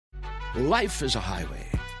Life is a highway,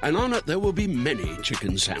 and on it there will be many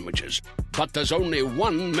chicken sandwiches. But there's only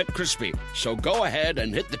one McCrispy. So go ahead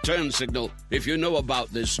and hit the turn signal if you know about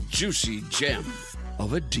this juicy gem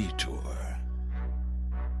of a detour.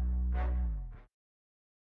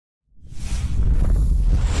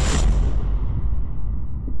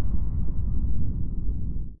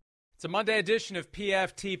 It's a Monday edition of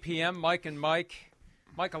PFTPM. Mike and Mike.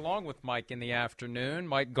 Mike along with Mike in the afternoon.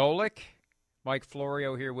 Mike Golick. Mike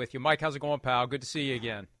Florio here with you. Mike, how's it going, pal? Good to see you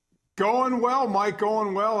again. Going well, Mike,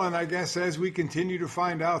 going well. And I guess as we continue to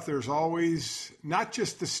find out, there's always not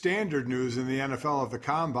just the standard news in the NFL of the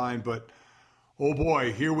Combine, but, oh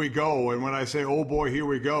boy, here we go. And when I say, oh boy, here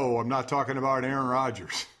we go, I'm not talking about Aaron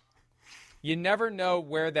Rodgers. You never know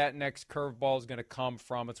where that next curveball is going to come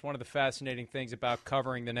from. It's one of the fascinating things about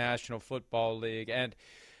covering the National Football League. And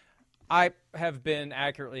I have been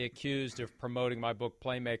accurately accused of promoting my book,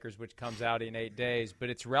 Playmakers, which comes out in 8 days. But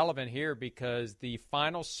it's relevant here because the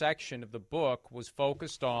final section of the book was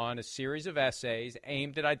focused on a series of essays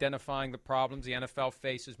aimed at identifying the problems the NFL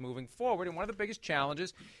faces moving forward. And one of the biggest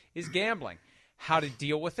challenges is gambling. How to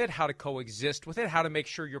deal with it, how to coexist with it, how to make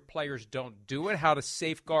sure your players don't do it, how to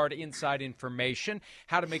safeguard inside information,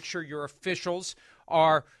 how to make sure your officials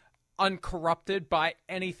are uncorrupted by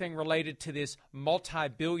anything related to this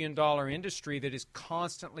multi-billion-dollar industry that is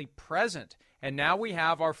constantly present. And now we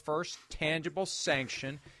have our first tangible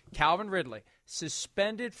sanction, Calvin Ridley,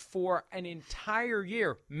 suspended for an entire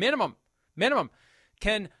year, minimum,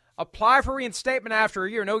 can apply for reinstatement after a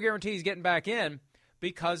year, no guarantee he's getting back in,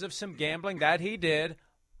 because of some gambling that he did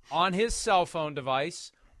on his cell phone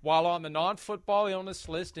device while on the non-football illness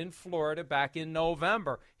list in Florida back in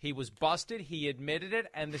November. He was busted, he admitted it,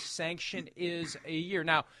 and the sanction is a year.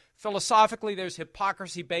 Now, philosophically, there's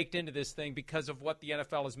hypocrisy baked into this thing because of what the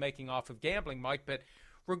NFL is making off of gambling, Mike, but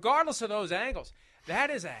regardless of those angles, that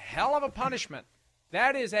is a hell of a punishment.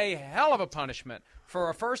 That is a hell of a punishment for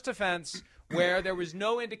a first offense where there was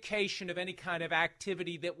no indication of any kind of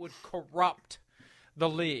activity that would corrupt the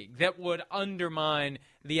league, that would undermine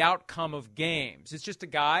the outcome of games. It's just a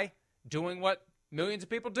guy doing what millions of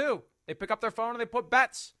people do. They pick up their phone and they put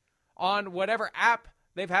bets on whatever app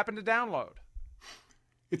they've happened to download.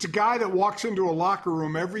 It's a guy that walks into a locker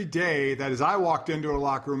room every day, that is, I walked into a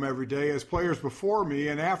locker room every day, as players before me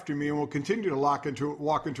and after me, and will continue to walk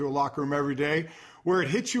into a locker room every day, where it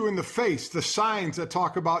hits you in the face, the signs that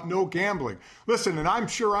talk about no gambling. Listen, and I'm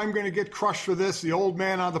sure I'm going to get crushed for this, the old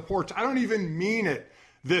man on the porch. I don't even mean it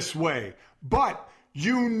this way. But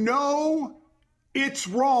you know it's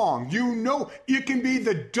wrong. You know it can be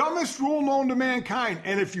the dumbest rule known to mankind.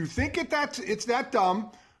 And if you think it's that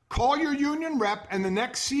dumb, call your union rep and the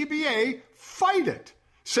next CBA, fight it.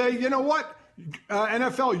 Say, you know what?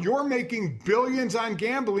 NFL, you're making billions on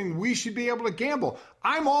gambling. We should be able to gamble.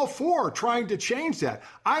 I'm all for trying to change that.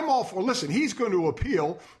 I'm all for, listen, he's going to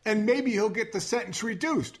appeal and maybe he'll get the sentence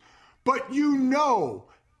reduced. But you know,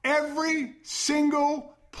 every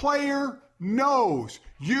single player knows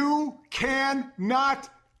you cannot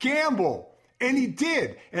gamble. And he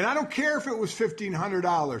did. And I don't care if it was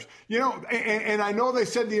 $1,500. You know, and I know they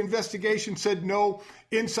said the investigation said no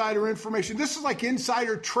insider information. This is like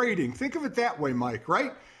insider trading. Think of it that way, Mike,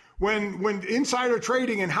 right? When insider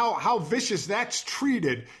trading and how vicious that's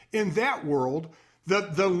treated in that world,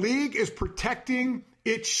 the league is protecting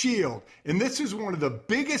its shield. And this is one of the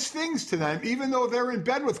biggest things to them, even though they're in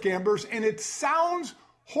bed with gamblers. And it sounds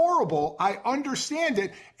horrible. I understand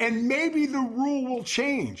it. And maybe the rule will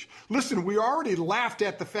change. Listen, we already laughed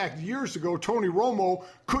at the fact years ago Tony Romo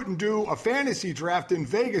couldn't do a fantasy draft in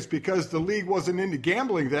Vegas because the league wasn't into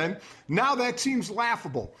gambling then. Now that seems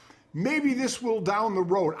laughable. Maybe this will down the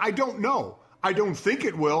road. I don't know. I don't think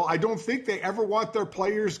it will. I don't think they ever want their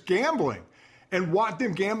players gambling and want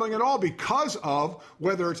them gambling at all because of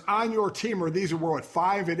whether it's on your team or these are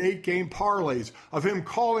 5 and 8 game parlays of him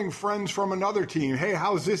calling friends from another team. Hey,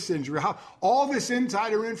 how's this injury? All this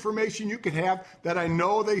insider information you can have that I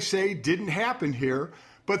know they say didn't happen here,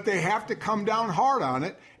 but they have to come down hard on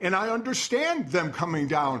it. And I understand them coming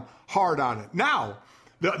down hard on it. Now,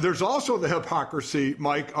 there's also the hypocrisy,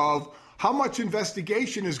 Mike, of how much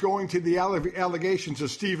investigation is going to the allegations of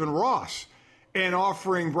Stephen Ross and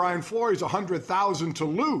offering Brian Flores $100,000 to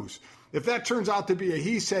lose. If that turns out to be a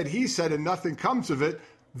he said, and nothing comes of it,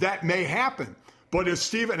 that may happen. But if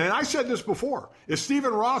Stephen, and I said this before, if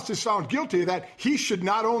Stephen Ross is found guilty of that, he should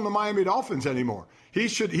not own the Miami Dolphins anymore. He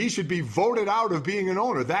should be voted out of being an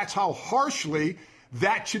owner. That's how harshly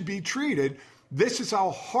that should be treated. This is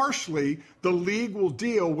how harshly the league will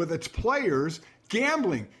deal with its players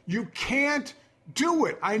gambling. You can't do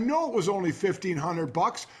it. I know it was only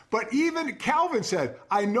 $1,500, but even Calvin said,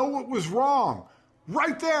 I know it was wrong.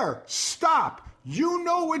 Right there, stop. You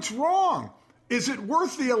know it's wrong. Is it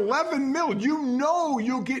worth the $11 million? You know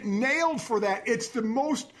you'll get nailed for that. It's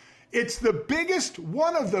the biggest,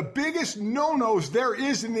 one of the biggest no-nos there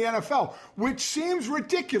is in the NFL, which seems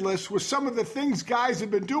ridiculous with some of the things guys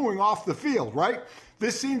have been doing off the field, right?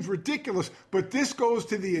 This seems ridiculous, but this goes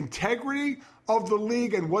to the integrity of the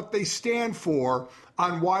league and what they stand for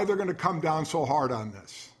on why they're going to come down so hard on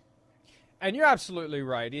this. And you're absolutely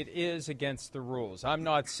right. It is against the rules. I'm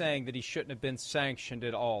not saying that he shouldn't have been sanctioned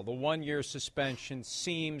at all. The 1-year suspension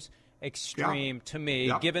seems extreme to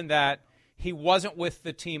me, given that he wasn't with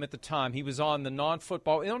the team at the time. He was on the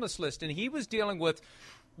non-football illness list, and he was dealing with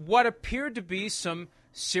what appeared to be some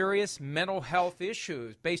serious mental health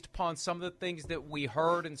issues based upon some of the things that we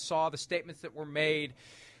heard and saw, the statements that were made.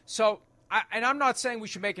 So, and I'm not saying we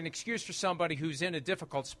should make an excuse for somebody who's in a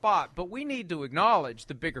difficult spot, but we need to acknowledge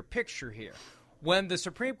the bigger picture here. When the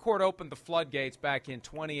Supreme Court opened the floodgates back in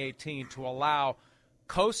 2018 to allow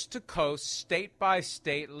coast-to-coast,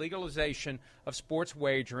 state-by-state legalization of sports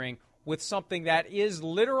wagering with something that is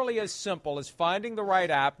literally as simple as finding the right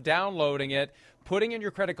app, downloading it, putting in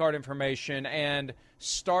your credit card information, and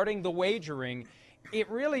starting the wagering, it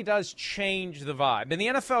really does change the vibe. And the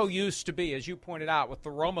NFL used to be, as you pointed out, with the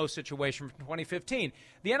Romo situation from 2015,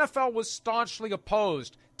 the NFL was staunchly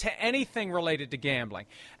opposed to anything related to gambling.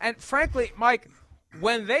 And frankly, Mike,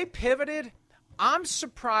 when they pivoted, I'm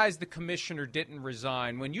surprised the commissioner didn't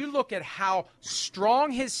resign. When you look at how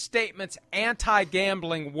strong his statements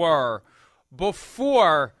anti-gambling were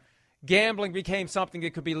before gambling became something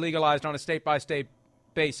that could be legalized on a state-by-state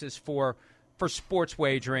basis for sports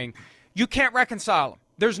wagering, you can't reconcile them.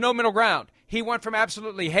 There's no middle ground. He went from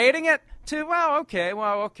absolutely hating it to,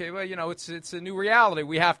 it's a new reality.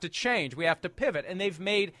 We have to change. We have to pivot. And they've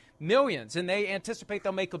made millions, and they anticipate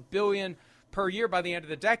they'll make $1 billion per year by the end of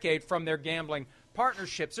the decade from their gambling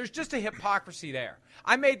partnerships. There's just a hypocrisy there.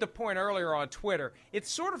 I made the point earlier on Twitter.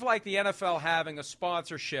 It's sort of like the NFL having a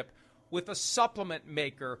sponsorship with a supplement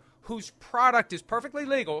maker whose product is perfectly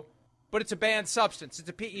legal, but it's a banned substance. It's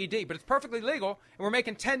a PED, but it's perfectly legal, and we're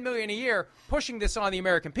making $10 million a year pushing this on the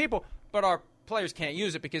American people, but our players can't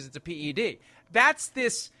use it because it's a PED. That's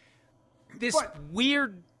this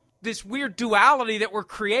weird duality that we're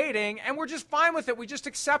creating, and we're just fine with it. We just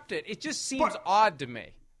accept it. It just seems odd to me.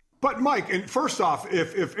 But, Mike, and first off,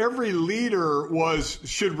 if every leader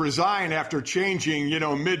should resign after changing,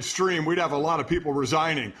 midstream, we'd have a lot of people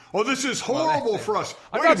resigning. Oh, this is horrible for us.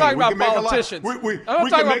 I'm not talking about politicians. We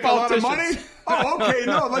can make a lot of money? Oh, okay,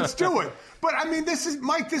 no, let's do it. But, I mean, this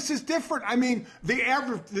is different. I mean,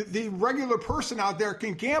 the regular person out there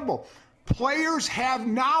can gamble. Players have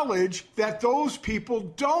knowledge that those people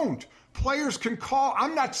don't. Players can call.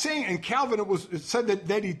 I'm not saying, and Calvin said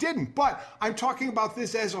that he didn't, but I'm talking about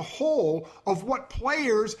this as a whole of what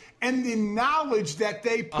players and the knowledge that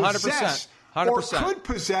they possess 100%. Or could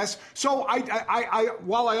possess. So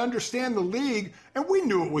while I understand the league, and we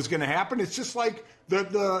knew it was going to happen, it's just like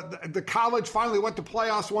the college finally went to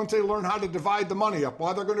playoffs once they learned how to divide the money up.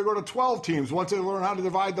 Well, they're going to go to 12 teams once they learn how to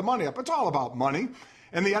divide the money up. It's all about money.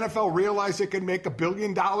 And the NFL realized it can make $1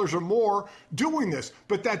 billion or more doing this.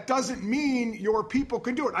 But that doesn't mean your people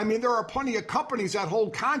can do it. I mean, there are plenty of companies that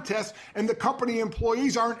hold contests, and the company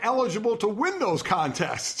employees aren't eligible to win those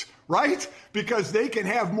contests, right? Because they can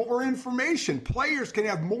have more information. Players can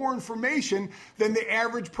have more information than the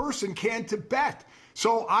average person can to bet.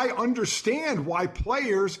 So I understand why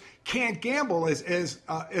players can't gamble.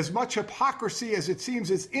 As much hypocrisy as it seems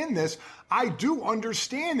is in this, I do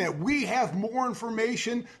understand that we have more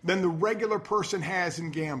information than the regular person has in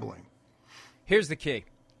gambling. Here's the key.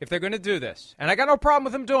 If they're going to do this, and I got no problem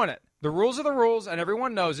with them doing it, the rules are the rules, and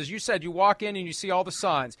everyone knows. As you said, you walk in and you see all the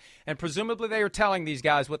signs, and presumably they are telling these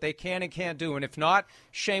guys what they can and can't do, and if not,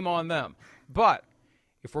 shame on them. But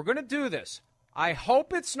if we're going to do this, I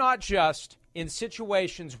hope it's not just in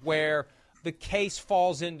situations where the case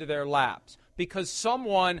falls into their laps because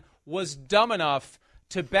someone was dumb enough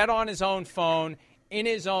to bet on his own phone in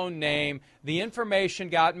his own name. The information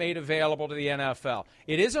got made available to the NFL.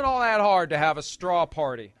 It isn't all that hard to have a straw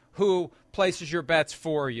party who places your bets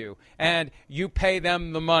for you, and you pay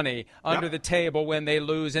them the money under the table when they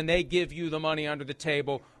lose, and they give you the money under the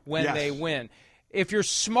table when they win. If you're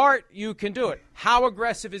smart, you can do it. How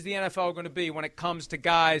aggressive is the NFL going to be when it comes to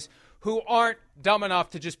guys who aren't dumb enough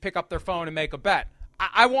to just pick up their phone and make a bet?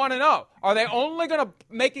 I want to know. Are they only going to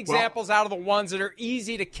make examples out of the ones that are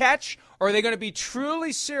easy to catch, or are they going to be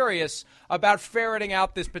truly serious about ferreting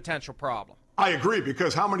out this potential problem? I agree,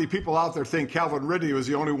 because how many people out there think Calvin Ridley was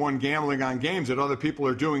the only one gambling on games, that other people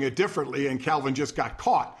are doing it differently, and Calvin just got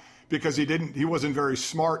caught because he wasn't very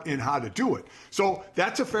smart in how to do it. So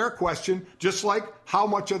that's a fair question. Just like how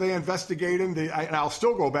much are they investigating? And I'll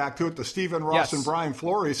still go back to it, the Stephen Ross and Brian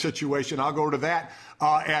Flores situation. I'll go to that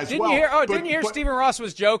as well. Didn't you hear Stephen Ross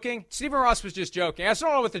was joking? Stephen Ross was just joking. I don't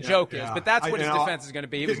know what the joke is, but that's what his defense is going to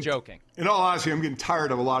be. He was joking. In all honesty, I'm getting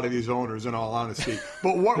tired of a lot of these owners, in all honesty.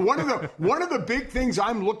 But one of the big things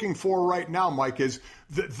I'm looking for right now, Mike, is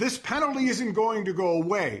that this penalty isn't going to go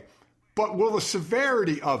away, but will the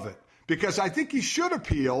severity of it? Because I think he should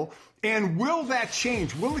appeal. And will that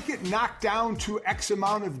change? Will it get knocked down to X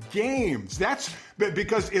amount of games? That's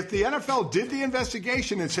because if the NFL did the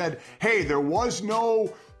investigation and said, hey, there was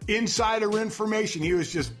no insider information, he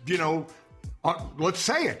was just, let's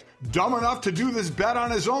say it, dumb enough to do this bet on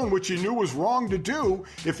his own, which he knew was wrong to do.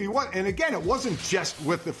 If he was, and again, it wasn't just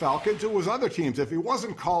with the Falcons, it was other teams. If he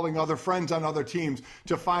wasn't calling other friends on other teams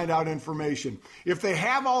to find out information, if they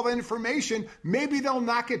have all the information, maybe they'll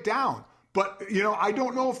knock it down. But, I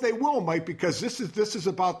don't know if they will, Mike, because this is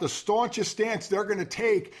about the staunchest stance they're going to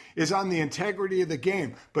take is on the integrity of the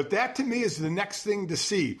game. But that, to me, is the next thing to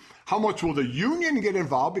see. How much will the union get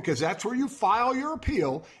involved? Because that's where you file your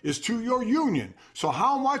appeal, is to your union. So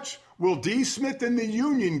how much will D. Smith and the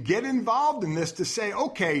union get involved in this to say,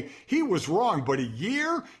 okay, he was wrong, but a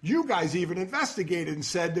year? You guys even investigated and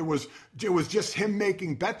said it was just him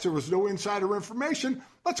making bets. There was no insider information.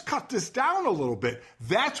 Let's cut this down a little bit.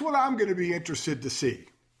 That's what I'm going to be interested to see.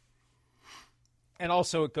 And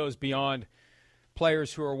also it goes beyond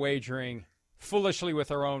players who are wagering foolishly with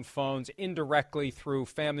their own phones, indirectly through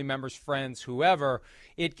family members, friends, whoever.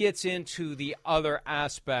 It gets into the other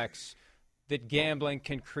aspects that gambling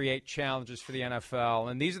can create challenges for the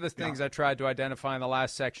NFL. And these are the things I tried to identify in the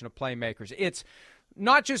last section of Playmakers. It's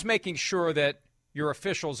not just making sure that your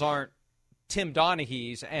officials aren't Tim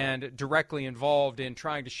Donaghy's and directly involved in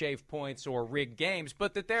trying to shave points or rig games,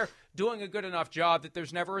 but that they're doing a good enough job that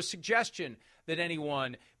there's never a suggestion that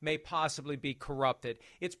anyone may possibly be corrupted.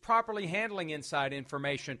 It's properly handling inside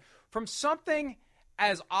information from something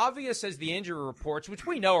as obvious as the injury reports, which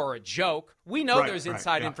we know are a joke. We know there's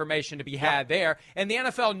inside information to be had there, and the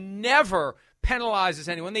NFL never penalizes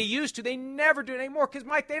anyone. They used to. They never do it anymore because,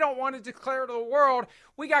 Mike, they don't want to declare to the world,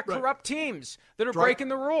 we got corrupt teams that are breaking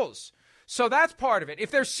the rules. So that's part of it. If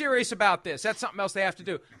they're serious about this, that's something else they have to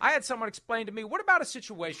do. I had someone explain to me, what about a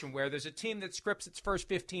situation where there's a team that scripts its first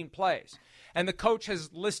 15 plays, and the coach has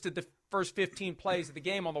listed the first 15 plays of the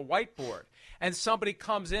game on the whiteboard, and somebody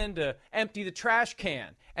comes in to empty the trash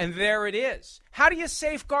can, and there it is. How do you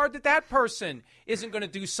safeguard that person isn't going to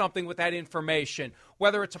do something with that information,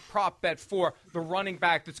 whether it's a prop bet for the running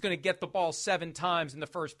back that's going to get the ball 7 times in the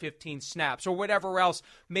first 15 snaps, or whatever else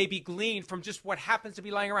may be gleaned from just what happens to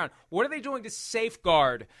be lying around? What are they doing to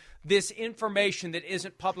safeguard this information that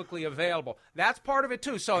isn't publicly available? That's part of it,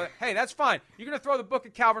 too. So, hey, that's fine. You're going to throw the book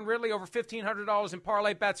at Calvin Ridley over $1,500 in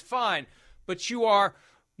parlay bets, fine. But you are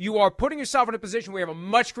putting yourself in a position where you have a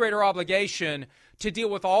much greater obligation to deal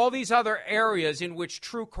with all these other areas in which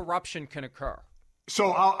true corruption can occur.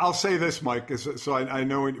 So I'll say this, Mike, so I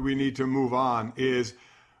know we need to move on, is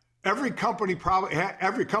every company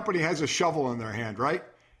has a shovel in their hand, right?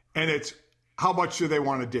 And it's how much do they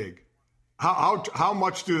want to dig? How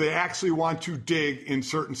much do they actually want to dig in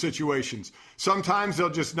certain situations? Sometimes they'll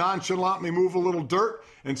just nonchalantly move a little dirt,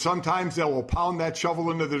 and sometimes they will pound that shovel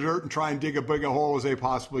into the dirt and try and dig as big a hole as they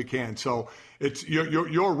possibly can. So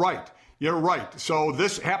you're right. You're right. So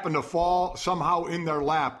this happened to fall somehow in their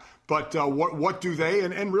lap. But what do they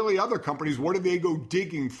and really other companies, what do they go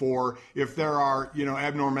digging for if there are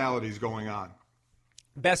abnormalities going on?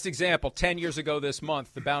 Best example, 10 years ago this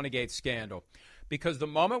month, the Bountygate scandal. Because the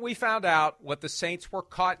moment we found out what the Saints were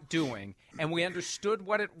caught doing and we understood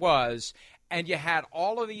what it was, and you had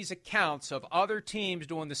all of these accounts of other teams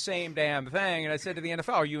doing the same damn thing, and I said to the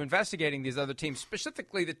NFL, are you investigating these other teams,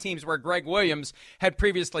 specifically the teams where Greg Williams had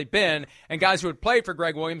previously been, and guys who had played for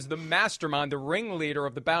Greg Williams, the mastermind, the ringleader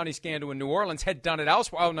of the bounty scandal in New Orleans, had done it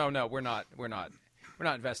elsewhere? Oh, no, we're not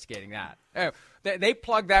investigating that. They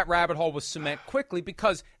plugged that rabbit hole with cement quickly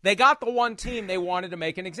because they got the one team they wanted to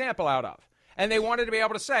make an example out of. And they wanted to be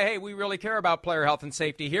able to say, hey, we really care about player health and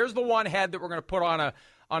safety. Here's the one head that we're going to put on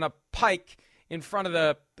a pike in front of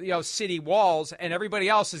the city walls, and everybody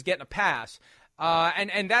else is getting a pass.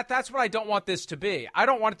 And that's what I don't want this to be. I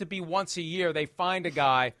don't want it to be once a year they find a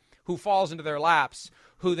guy who falls into their laps,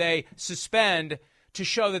 who they suspend to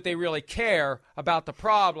show that they really care about the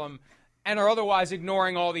problem and are otherwise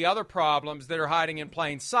ignoring all the other problems that are hiding in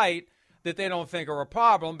plain sight that they don't think are a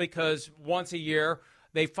problem because once a year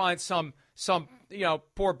they find some some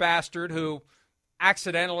poor bastard who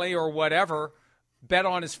accidentally or whatever bet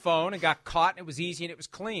on his phone and got caught, and it was easy and it was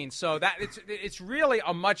clean. So that it's really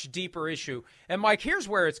a much deeper issue. And Mike, here's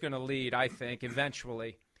where it's going to lead, I think,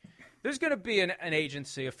 eventually. There's going to be an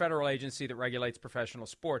agency, a federal agency that regulates professional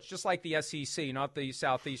sports, just like the SEC, not the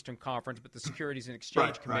Southeastern Conference, but the Securities and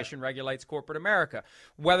Exchange Commission regulates corporate America,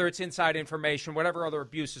 whether it's inside information, whatever other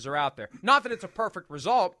abuses are out there. Not that it's a perfect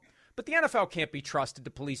result, but the NFL can't be trusted to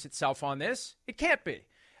police itself on this. It can't be.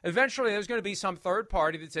 Eventually, there's going to be some third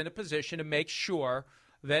party that's in a position to make sure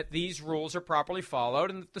that these rules are properly followed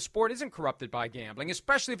and that the sport isn't corrupted by gambling,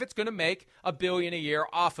 especially if it's going to make $1 billion a year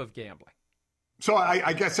off of gambling. So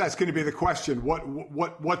I guess that's going to be the question.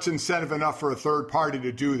 What's incentive enough for a third party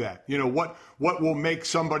to do that? What will make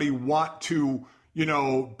somebody want to,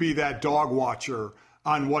 be that dog watcher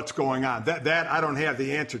on what's going on? That I don't have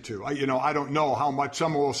the answer to. I don't know how much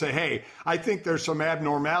someone will say, hey, I think there's some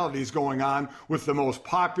abnormalities going on with the most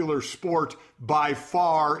popular sport by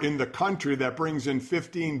far in the country that brings in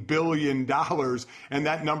 $15 billion, and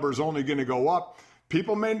that number is only going to go up.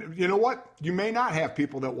 People may, you may not have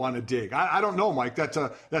people that want to dig. I don't know, Mike. That's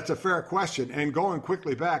a fair question. And going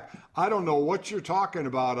quickly back, I don't know what you're talking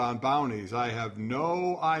about on bounties. I have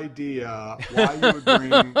no idea why you would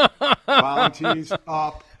bring bounties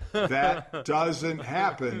up. That doesn't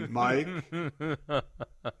happen, Mike.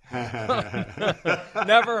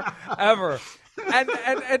 Never, ever. And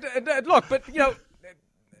look, but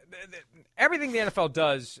everything the NFL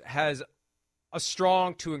does has a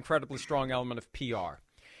strong to incredibly strong element of PR.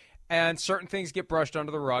 And certain things get brushed under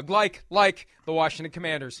the rug, like the Washington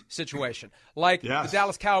Commanders situation, like the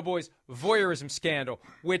Dallas Cowboys voyeurism scandal,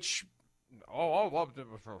 which,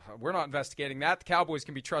 we're not investigating that. The Cowboys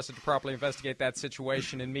can be trusted to properly investigate that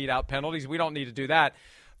situation and mete out penalties. We don't need to do that.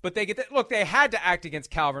 But they had to act against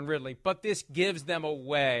Calvin Ridley, but this gives them a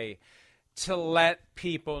way to let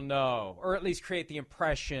people know, or at least create the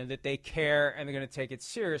impression that they care and they're going to take it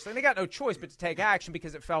seriously. And they got no choice but to take action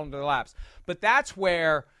because it fell into their laps. But that's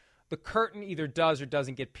where the curtain either does or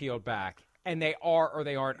doesn't get peeled back, and they are or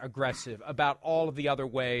they aren't aggressive about all of the other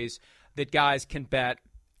ways that guys can bet,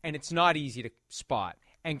 and it's not easy to spot.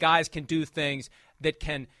 And guys can do things that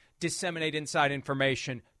can disseminate inside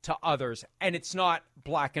information to others, and it's not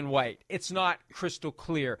black and white. It's not crystal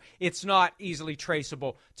clear. It's not easily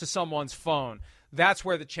traceable to someone's phone. That's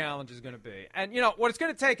where the challenge is going to be. And, what it's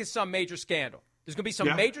going to take is some major scandal. There's going to be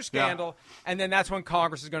some major scandal, and then that's when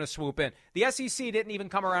Congress is going to swoop in. The SEC didn't even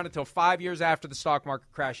come around until 5 years after the stock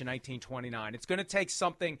market crash in 1929. It's going to take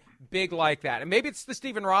something big like that. And maybe it's the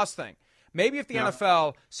Stephen Ross thing. Maybe if the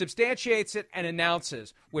NFL substantiates it and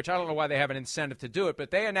announces, which I don't know why they have an incentive to do it, but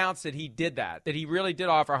they announced that he did that he really did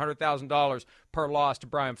offer $100,000 per loss to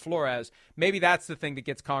Brian Flores, maybe that's the thing that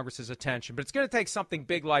gets Congress's attention. But it's going to take something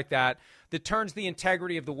big like that turns the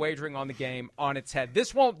integrity of the wagering on the game on its head.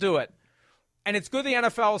 This won't do it. And it's good the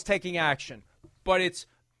NFL is taking action, but it's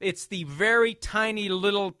the very tiny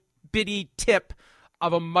little bitty tip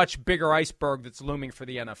of a much bigger iceberg that's looming for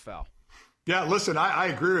the NFL. Yeah, listen, I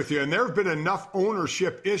agree with you. And there have been enough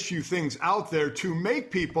ownership issue things out there to make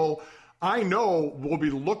people, I know, will be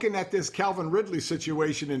looking at this Calvin Ridley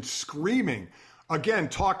situation and screaming. Again,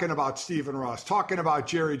 talking about Stephen Ross, talking about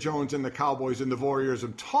Jerry Jones and the Cowboys and the Warriors,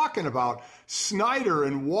 and talking about Snyder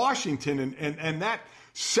and Washington and that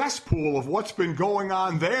cesspool of what's been going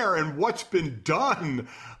on there and what's been done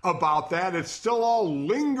about that. It's still all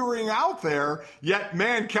lingering out there. Yet,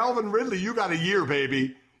 man, Calvin Ridley, you got a year,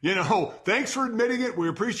 baby. Thanks for admitting it. We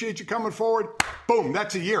appreciate you coming forward. Boom,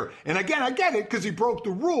 that's a year. And again, I get it because he broke the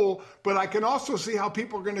rule, but I can also see how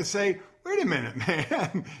people are going to say, wait a minute,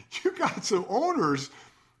 man, you got some owners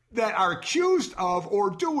that are accused of or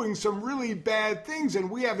doing some really bad things, and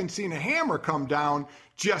we haven't seen a hammer come down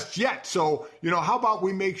just yet. So, how about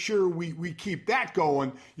we make sure we keep that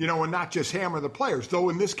going, and not just hammer the players. Though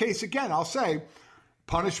in this case, again, I'll say,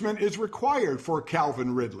 punishment is required for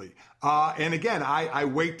Calvin Ridley. And again, I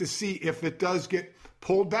wait to see if it does get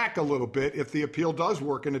pulled back a little bit, if the appeal does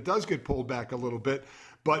work and it does get pulled back a little bit.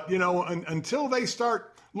 But, until they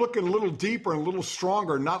start looking a little deeper and a little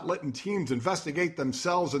stronger, not letting teams investigate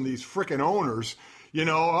themselves and these frickin' owners,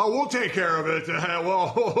 we'll take care of it. Harumph.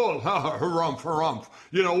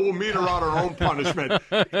 We'll meter out our own punishment.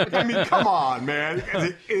 I mean, come on, man.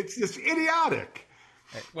 It's just idiotic.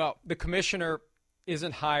 Well, the commissioner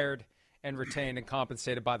isn't hired and retained and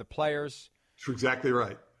compensated by the players. That's exactly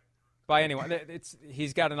right. By anyone.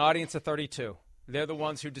 He's got an audience of 32. They're the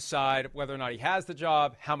ones who decide whether or not he has the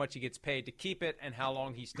job, how much he gets paid to keep it, and how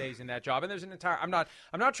long he stays in that job. And there's an entire – I'm not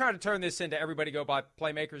trying to turn this into everybody go by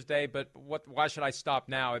Playmakers Day, but why should I stop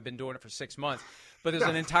now? I've been doing it for 6 months. But there's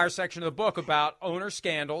an entire section of the book about owner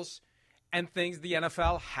scandals and things the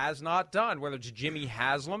NFL has not done, whether it's Jimmy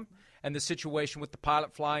Haslam and the situation with the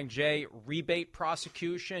Pilot Flying J rebate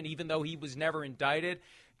prosecution, even though he was never indicted.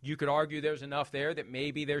 You could argue there's enough there that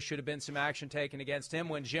maybe there should have been some action taken against him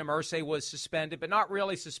when Jim Irsay was suspended, but not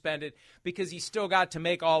really suspended because he still got to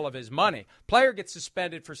make all of his money. Player gets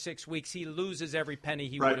suspended for 6 weeks, he loses every penny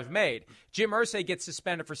he would have made. Jim Irsay gets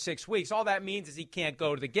suspended for 6 weeks. All that means is he can't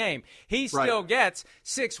go to the game. He still gets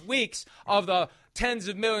 6 weeks of the tens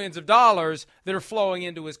of millions of dollars that are flowing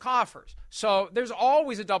into his coffers. So there's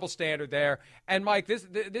always a double standard there. And Mike, this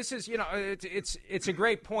is, it's a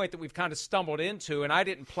great point that we've kind of stumbled into, and I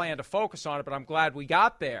didn't plan to focus on it, but I'm glad we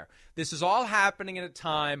got there. This is all happening at a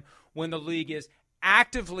time when the league is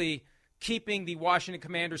actively keeping the Washington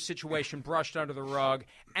Commanders situation brushed under the rug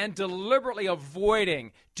and deliberately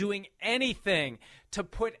avoiding doing anything to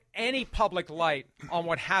put any public light on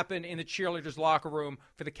what happened in the cheerleaders' locker room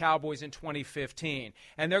for the Cowboys in 2015.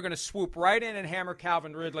 And they're going to swoop right in and hammer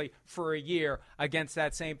Calvin Ridley for a year against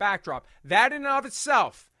that same backdrop. That in and of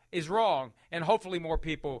itself is wrong, and hopefully more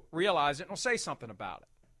people realize it and will say something about it.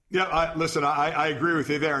 Yeah, I agree with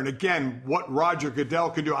you there. And again, what Roger Goodell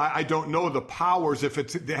can do, I don't know the powers if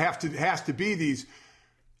it has to be these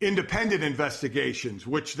independent investigations,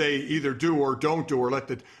 which they either do or don't do, or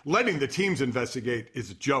letting the teams investigate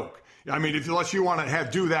is a joke. I mean, unless you want to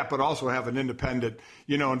do that, but also have an independent,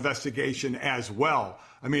 investigation as well.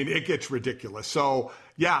 I mean, it gets ridiculous. So,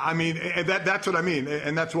 yeah, I mean, that's what I mean.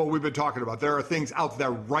 And that's what we've been talking about. There are things out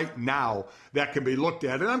there right now that can be looked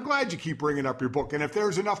at. And I'm glad you keep bringing up your book. And if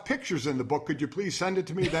there's enough pictures in the book, could you please send it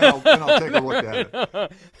to me? Then I'll take a look at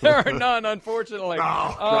it. There are none, unfortunately.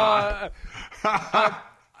 Oh, God.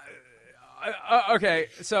 Okay,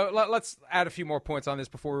 so let's add a few more points on this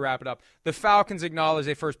before we wrap it up. The Falcons acknowledge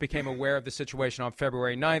they first became aware of the situation on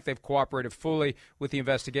February 9th. They've cooperated fully with the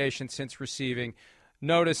investigation since receiving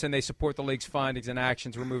notice, and they support the league's findings and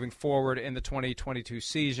actions. We're moving forward in the 2022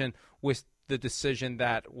 season with the decision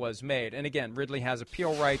that was made. And again, Ridley has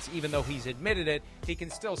appeal rights. Even though he's admitted it, he can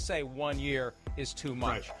still say 1 year is too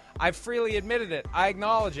much. Right. I've freely admitted it. I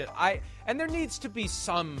acknowledge it. And there needs to be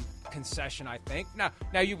some concession, I think.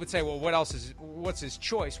 Now you would say, well, what's his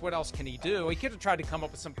choice? What else can he do? He could have tried to come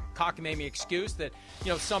up with some cockamamie excuse that,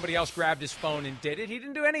 somebody else grabbed his phone and did it. He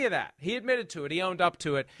didn't do any of that. He admitted to it. He owned up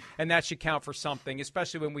to it, and that should count for something,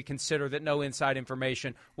 especially when we consider that no inside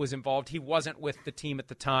information was involved. He wasn't with the team at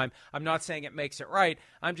the time. I'm not saying it makes it right.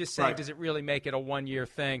 I'm just saying, Does it really make it a 1 year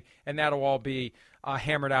thing? And that'll all be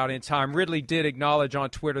hammered out in time. Ridley did acknowledge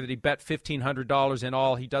on Twitter that he bet $1,500 in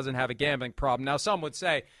all. He doesn't have a gambling problem. Now, some would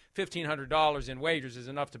say $1,500 in wagers is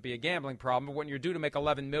enough to be a gambling problem, but when you're due to make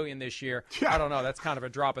 $11 million this year, I don't know. That's kind of a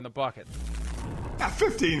drop in the bucket. Yeah,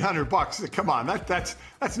 $1,500. Come on,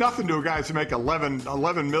 that's nothing to a guy who make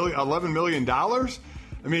 $11 million.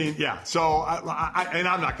 I mean, yeah. So, and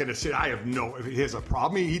I'm not going to say I have if he has a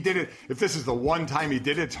problem. He did it. If this is the one time he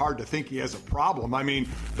did it, it's hard to think he has a problem. I mean,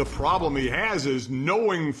 the problem he has is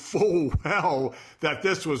knowing full well that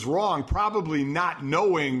this was wrong, probably not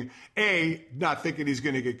knowing, A, not thinking he's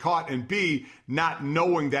going to get caught, and B, not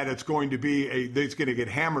knowing that it's going to get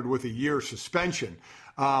hammered with a year suspension,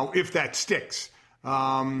 if that sticks.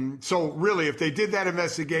 So really, if they did that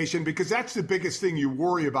investigation, because that's the biggest thing you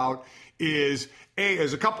worry about is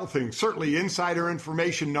a couple things. Certainly insider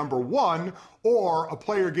information, number one, or a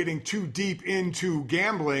player getting too deep into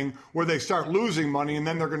gambling where they start losing money and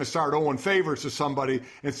then they're going to start owing favors to somebody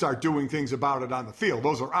and start doing things about it on the field.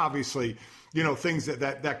 Those are obviously, things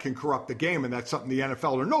that can corrupt the game, and that's something the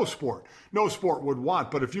NFL or no sport would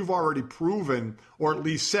want. But if you've already proven, or at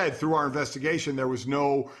least said through our investigation, there was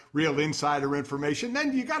no real insider information,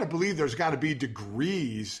 then you got to believe there's got to be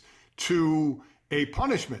degrees to a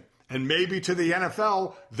punishment. And maybe to the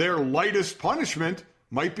NFL, their lightest punishment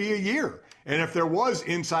might be a year. And if there was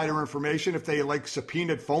insider information, if they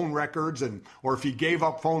subpoenaed phone records or if he gave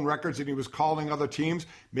up phone records and he was calling other teams,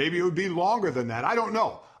 maybe it would be longer than that. I don't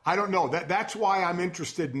know. That's why I'm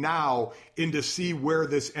interested now to see where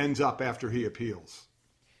this ends up after he appeals.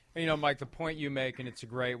 Mike, the point you make, and it's a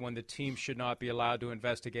great one, the team should not be allowed to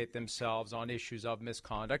investigate themselves on issues of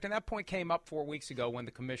misconduct. And that point came up 4 weeks ago when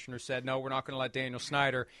the commissioner said, no, we're not going to let Daniel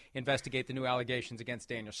Snyder investigate the new allegations against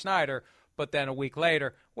Daniel Snyder. but then a week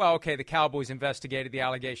later, well, okay, the Cowboys investigated the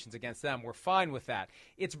allegations against them. We're fine with that.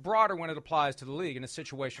 It's broader when it applies to the league in a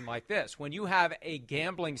situation like this. When you have a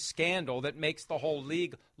gambling scandal that makes the whole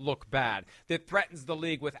league look bad, that threatens the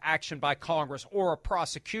league with action by Congress or a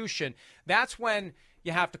prosecution, that's when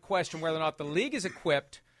you have to question whether or not the league is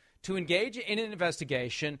equipped to engage in an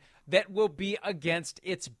investigation that will be against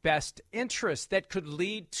its best interest, that could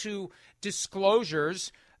lead to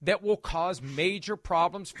disclosures that will cause major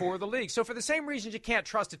problems for the league. So for the same reasons you can't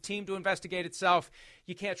trust a team to investigate itself,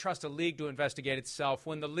 you can't trust a league to investigate itself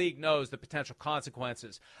when the league knows the potential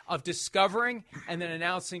consequences of discovering and then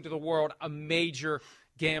announcing to the world a major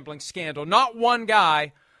gambling scandal. Not one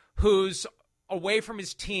guy who's away from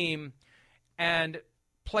his team and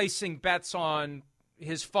placing bets on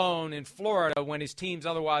his phone in Florida when his team's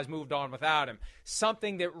otherwise moved on without him.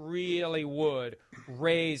 Something that really would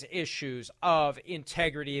raise issues of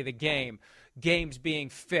integrity of the game, games being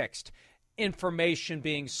fixed, information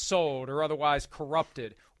being sold or otherwise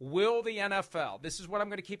corrupted. Will the NFL, this is what I'm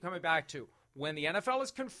going to keep coming back to, when the NFL is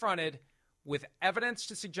confronted with evidence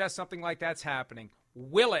to suggest something like that's happening,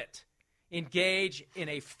 will it engage in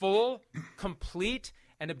a full, complete,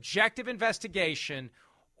 and objective investigation,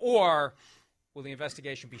 or will the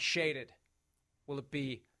investigation be shaded? Will it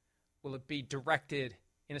be directed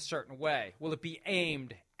in a certain way? Will it be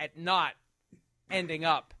aimed at not ending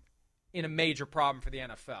up in a major problem for the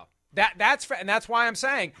NFL? That's why I'm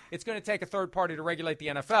saying it's going to take a third party to regulate the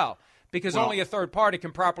NFL, because only a third party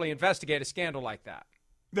can properly investigate a scandal like that.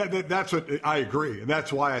 That's what I agree, and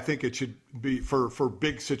that's why I think it should be for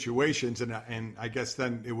big situations, and I guess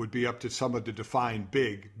then it would be up to someone to define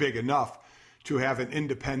big enough to have an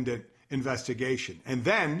independent investigation. And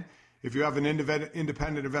then if you have an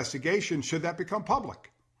independent investigation, should that become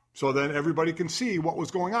public? So then everybody can see what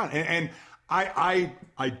was going on. And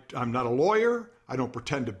I'm not a lawyer. I don't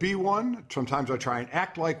pretend to be one. Sometimes I try and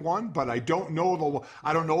act like one, but I don't know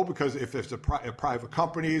I don't know, because if it's private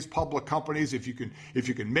companies, public companies, if you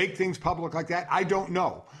can make things public like that, I don't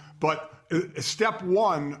know. But step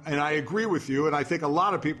one, and I agree with you, and I think a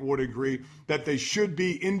lot of people would agree, that they should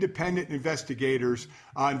be independent investigations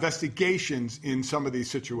in some of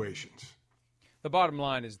these situations. The bottom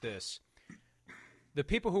line is this. The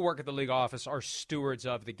people who work at the league office are stewards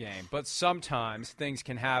of the game, but sometimes things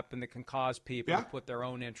can happen that can cause people to put their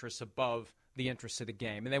own interests above the interests of the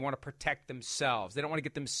game, and they want to protect themselves. They don't want to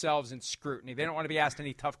get themselves in scrutiny. They don't want to be asked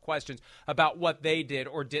any tough questions about what they did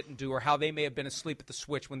or didn't do, or how they may have been asleep at the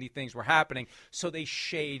switch when these things were happening, so they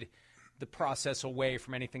shade the process away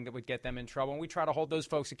from anything that would get them in trouble. And we try to hold those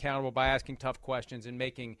folks accountable by asking tough questions and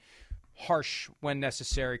making harsh, when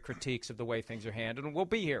necessary, critiques of the way things are handled. And we'll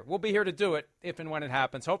be here. We'll be here to do it if and when it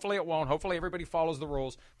happens. Hopefully it won't. Hopefully everybody follows the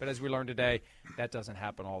rules. But as we learned today, that doesn't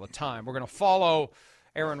happen all the time. We're going to follow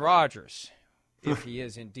Aaron Rodgers, if he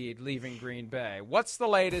is indeed leaving Green Bay. What's the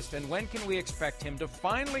latest, and when can we expect him to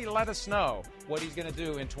finally let us know what he's going to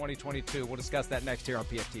do in 2022? We'll discuss that next here on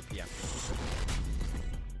PFTPM.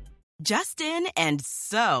 Just in and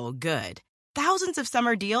so good. Thousands of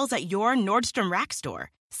summer deals at your Nordstrom Rack store.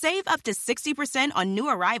 Save up to 60% on new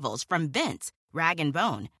arrivals from Vince, Rag &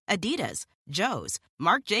 Bone, Adidas, Joe's,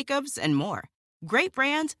 Marc Jacobs, and more. Great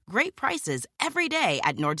brands, great prices every day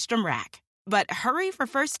at Nordstrom Rack. But hurry for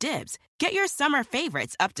first dibs. Get your summer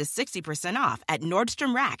favorites up to 60% off at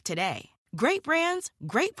Nordstrom Rack today. Great brands,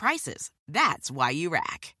 great prices. That's why you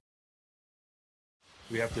rack.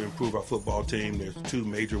 We have to improve our football team. There's two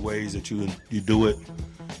major ways that you do it.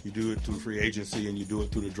 You do it through free agency, and you do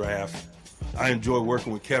it through the draft. I enjoy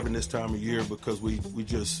working with Kevin this time of year because we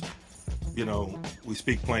just, we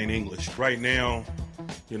speak plain English. Right now,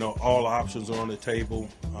 all options are on the table,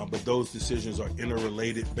 but those decisions are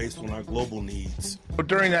interrelated based on our global needs.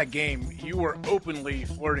 During that game, you were openly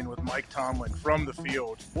flirting with Mike Tomlin from the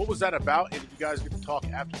field. What was that about, and did you guys get to talk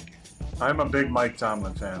after the game? I'm a big Mike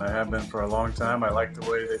Tomlin fan. I have been for a long time. I like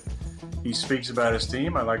the way that he speaks about his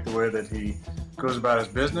team. I like the way that he goes about his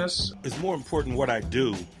business. It's more important what I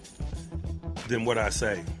do than what I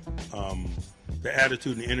say. The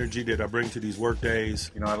attitude and energy that I bring to these work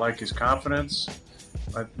days. I like his confidence.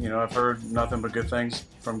 I've heard nothing but good things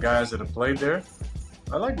from guys that have played there.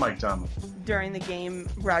 I like Mike Tomlin. During the game,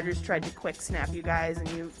 Rodgers tried to quick snap you guys, and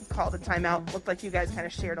you called a timeout. Looked like you guys kind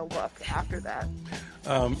of shared a look after that.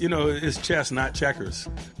 It's chess, not checkers.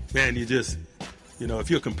 Man, you just, if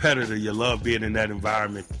you're a competitor, you love being in that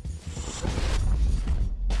environment.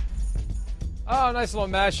 Oh, nice little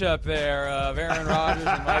mashup there of Aaron Rodgers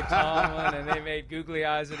and Mike Tomlin, and they made googly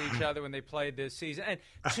eyes at each other when they played this season. And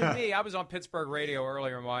to me, I was on Pittsburgh radio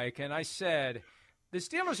earlier, Mike, and I said the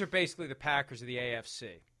Steelers are basically the Packers of the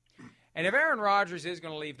AFC. And if Aaron Rodgers is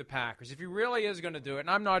going to leave the Packers, if he really is going to do it, and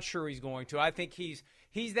I'm not sure he's going to, I think he's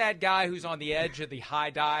that guy who's on the edge of the high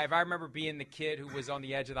dive. I remember being the kid who was on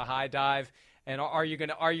the edge of the high dive. And are you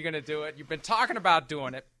gonna do it? You've been talking about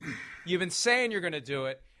doing it. You've been saying you're going to do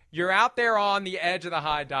it. You're out there on the edge of the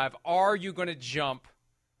high dive. Are you going to jump,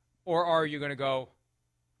 or are you going to go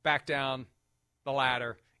back down the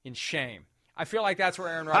ladder in shame? I feel like that's where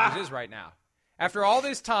Aaron Rodgers is right now. After all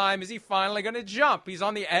this time, is he finally going to jump? He's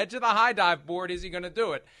on the edge of the high dive board. Is he going to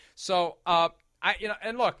do it? So,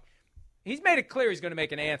 and look, he's made it clear he's going to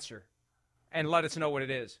make an answer and let us know what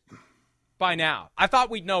it is by now. I thought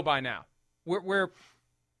we'd know by now. We're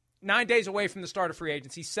 9 days away from the start of free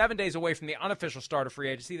agency, 7 days away from the unofficial start of free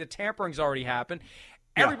agency. The tampering's already happened.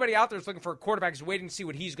 Yeah. Everybody out there is looking for a quarterback, is waiting to see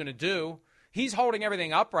what he's going to do. He's holding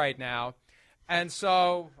everything up right now. And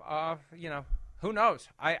so, who knows?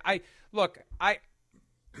 I've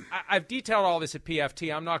detailed all this at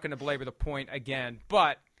PFT. I'm not going to belabor the point again.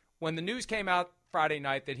 But when the news came out Friday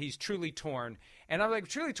night that he's truly torn, and I'm like,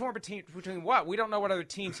 truly torn between what? We don't know what other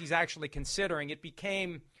teams he's actually considering. It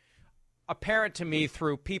became apparent to me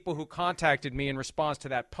through people who contacted me in response to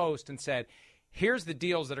that post and said, here's the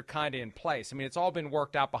deals that are kind of in place. I mean, it's all been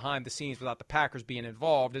worked out behind the scenes without the Packers being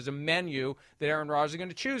involved. There's a menu that Aaron Rodgers is going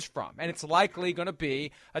to choose from, and it's likely going to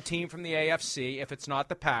be a team from the AFC if it's not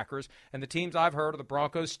the Packers. And the teams I've heard are the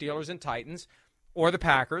Broncos, Steelers, and Titans, or the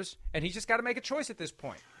Packers, and he's just got to make a choice at this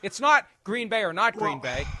point. It's not Green Bay or not Green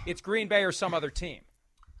Bay. It's Green Bay or some other team.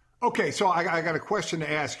 Okay, so I got a question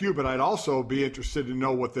to ask you, but I'd also be interested to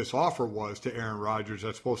know what this offer was to Aaron Rodgers.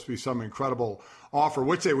 That's supposed to be some incredible offer,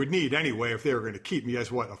 which they would need anyway if they were going to keep him. He has,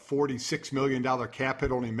 a $46 million cap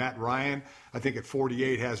hit? Only Matt Ryan, I think at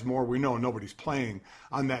 48, has more. We know nobody's playing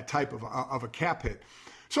on that type of a cap hit.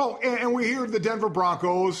 So, and we hear the Denver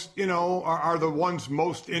Broncos, are the ones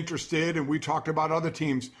most interested, and we talked about other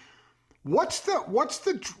teams. What's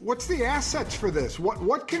the assets for this?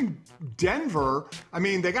 What can Denver? I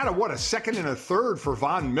mean, they got a second and a third for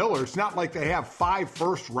Von Miller. It's not like they have 5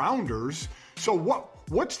 first-rounders. So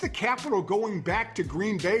what's the capital going back to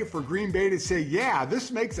Green Bay for Green Bay to say, yeah,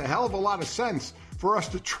 this makes a hell of a lot of sense for us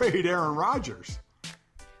to trade Aaron Rodgers?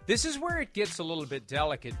 This is where it gets a little bit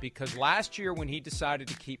delicate because last year when he decided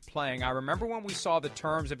to keep playing, I remember when we saw the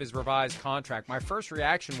terms of his revised contract, my first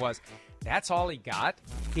reaction was, that's all he got?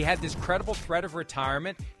 He had this credible threat of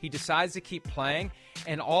retirement. He decides to keep playing,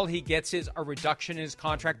 and all he gets is a reduction in his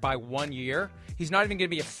contract by 1 year. He's not even going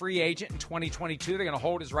to be a free agent in 2022. They're going to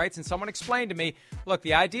hold his rights. And someone explained to me, look,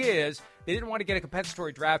 the idea is they didn't want to get a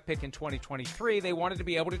compensatory draft pick in 2023. They wanted to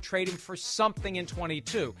be able to trade him for something in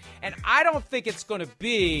 22. And I don't think it's going to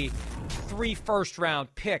be 3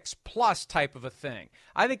 first-round picks plus type of a thing.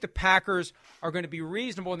 I think the Packers are going to be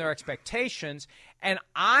reasonable in their expectations, and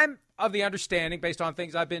I'm of the understanding, based on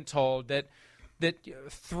things I've been told, that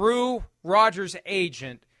through Rodgers'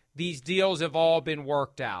 agent, these deals have all been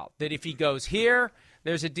worked out. That if he goes here,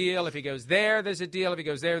 there's a deal. If he goes there, there's a deal. If he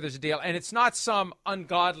goes there, there's a deal. And it's not some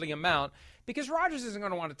ungodly amount because Rodgers isn't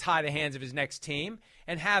going to want to tie the hands of his next team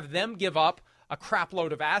and have them give up a crap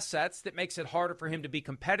load of assets that makes it harder for him to be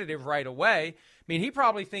competitive right away. I mean, he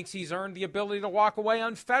probably thinks he's earned the ability to walk away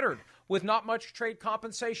unfettered with not much trade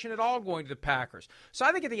compensation at all going to the Packers. So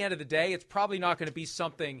I think at the end of the day, it's probably not going to be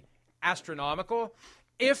something astronomical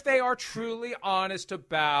if they are truly honest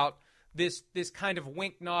about this kind of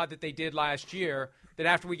wink nod that they did last year, that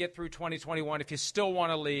after we get through 2021, if you still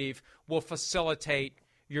want to leave, we'll facilitate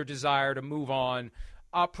your desire to move on,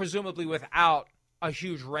 presumably without a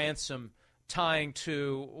huge ransom tying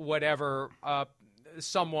to whatever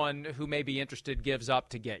someone who may be interested gives up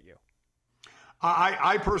to get you.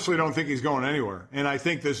 I personally don't think he's going anywhere. And I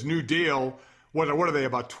think this new deal, what are they,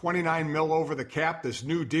 about 29 mil over the cap? This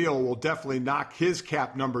new deal will definitely knock his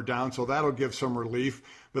cap number down, so that'll give some relief.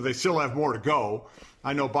 But they still have more to go.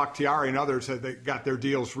 I know Bakhtiari and others they got their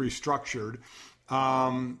deals restructured.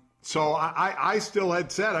 So I still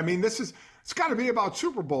had said, I mean, it's got to be about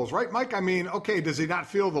Super Bowls, right, Mike? I mean, okay, does he not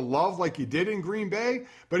feel the love like he did in Green Bay?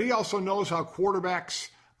 But he also knows how quarterbacks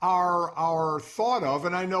are thought of.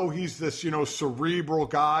 And I know he's this, cerebral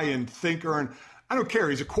guy and thinker. And I don't care.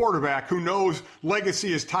 He's a quarterback who knows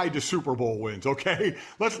legacy is tied to Super Bowl wins, okay?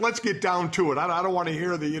 Let's get down to it. I don't want to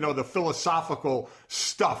hear the philosophical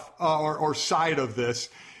stuff or side of this.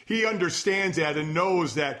 He understands that and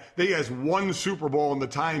knows that he has won Super Bowl in the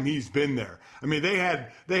time he's been there. I mean, they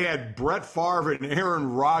had Brett Favre and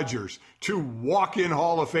Aaron Rodgers, 2 walk-in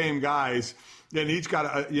Hall of Fame guys, and he's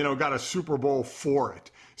got a Super Bowl for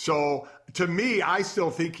it. So to me, I still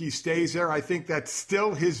think he stays there. I think that's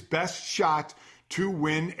still his best shot to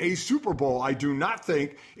win a Super Bowl. I do not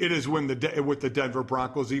think it is with the Denver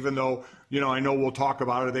Broncos, even though, I know we'll talk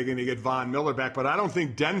about it. Are they going to get Von Miller back? But I don't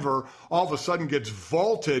think Denver all of a sudden gets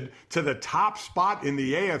vaulted to the top spot in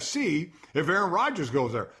the AFC if Aaron Rodgers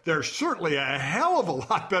goes there. They're certainly a hell of a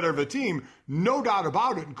lot better of a team, no doubt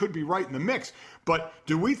about it, and could be right in the mix. But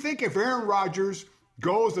do we think if Aaron Rodgers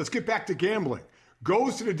goes, let's get back to gambling,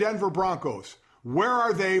 goes to the Denver Broncos, where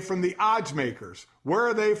are they from the odds makers? Where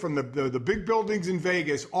are they from the big buildings in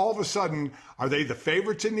Vegas? All of a sudden, are they the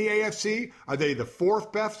favorites in the AFC? Are they the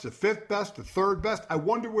fourth best, the fifth best, the third best? I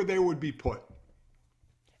wonder where they would be put.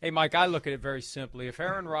 Hey, Mike, I look at it very simply. If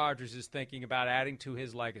Aaron Rodgers is thinking about adding to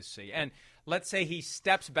his legacy, and let's say he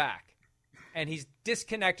steps back and he's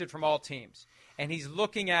disconnected from all teams, and he's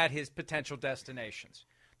looking at his potential destinations,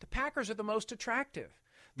 the Packers are the most attractive.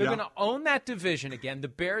 They're going to own that division again. The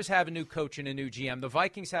Bears have a new coach and a new GM. The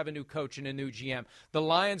Vikings have a new coach and a new GM. The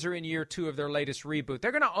Lions are in year 2 of their latest reboot.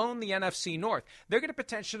 They're going to own the NFC North. They're going to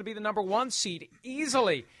potentially be the number 1 seed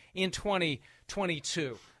easily in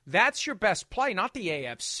 2022. That's your best play, not the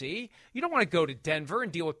AFC. You don't want to go to Denver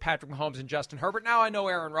and deal with Patrick Mahomes and Justin Herbert. Now, I know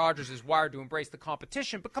Aaron Rodgers is wired to embrace the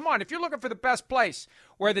competition, but come on, if you're looking for the best place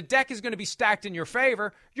where the deck is going to be stacked in your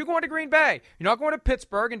favor, you're going to Green Bay. You're not going to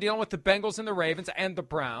Pittsburgh and dealing with the Bengals and the Ravens and the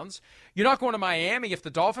Browns. You're not going to Miami if the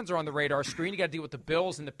Dolphins are on the radar screen. You got to deal with the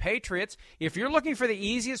Bills and the Patriots. If you're looking for the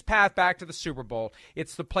easiest path back to the Super Bowl,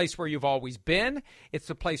 it's the place where you've always been. It's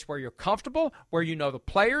the place where you're comfortable, where you know the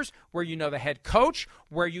players, where you know the head coach,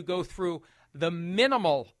 where you go through the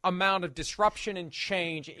minimal amount of disruption and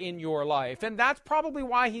change in your life. And that's probably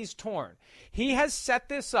why he's torn. He has set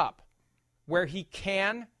this up where he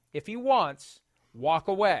can, if he wants, walk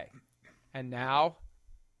away. And now,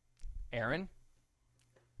 Aaron,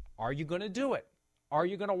 are you going to do it? Are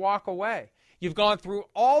you going to walk away? You've gone through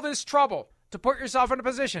all this trouble to put yourself in a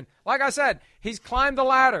position. Like I said, he's climbed the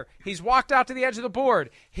ladder. He's walked out to the edge of the board.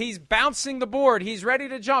 He's bouncing the board. He's ready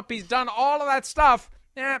to jump. He's done all of that stuff.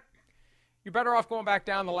 You're better off going back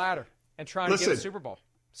down the ladder and trying to get a Super Bowl.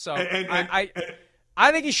 So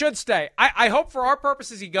I think he should stay. I hope for our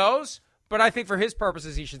purposes he goes, but I think for his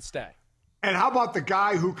purposes he should stay. And how about the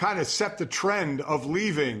guy who kind of set the trend of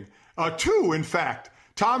leaving? 2, in fact.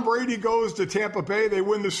 Tom Brady goes to Tampa Bay, they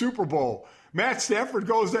win the Super Bowl. Matt Stafford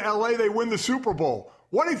goes to L.A., they win the Super Bowl.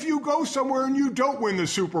 What if you go somewhere and you don't win the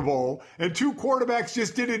Super Bowl, and 2 quarterbacks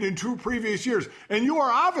just did it in 2 previous years? And you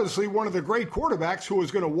are obviously one of the great quarterbacks who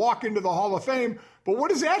is going to walk into the Hall of Fame. But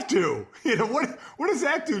what does that do? What does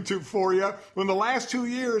that do for you when the last 2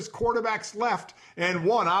 years quarterbacks left, and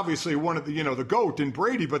one of the GOAT in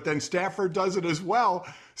Brady, but then Stafford does it as well.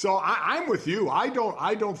 So I'm with you. I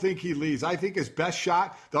don't think he leaves. I think his best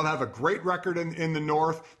shot, they'll have a great record in the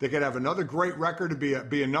North. They could have another great record to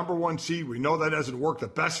be a number 1 seed. We know that hasn't worked the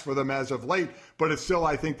best for them as of late, but it's still,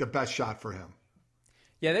 I think, the best shot for him.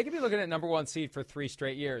 Yeah, they could be looking at number 1 seed for 3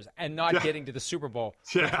 straight years and not getting to the Super Bowl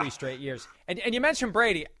for 3 straight years. And you mentioned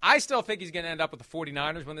Brady. I still think he's going to end up with the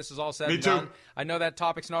 49ers when this is all said and done. I know that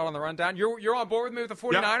topic's not on the rundown. You're on board with me with the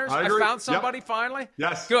 49ers? I agree. I found somebody finally?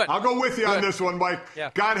 Yes. Good. I'll go with you on this one, Mike.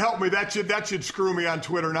 Yeah. God help me. That should screw me on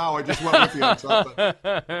Twitter now. I just went with you on something. But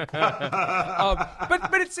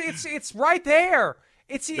it's right there.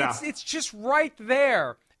 It's just right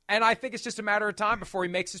there. And I think it's just a matter of time before he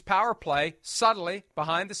makes his power play subtly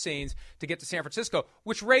behind the scenes to get to San Francisco,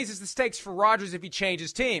 which raises the stakes for Rodgers if he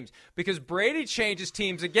changes teams. Because Brady changes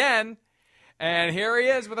teams again, and here he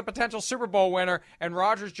is with a potential Super Bowl winner, and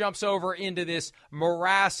Rodgers jumps over into this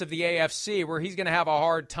morass of the AFC where he's going to have a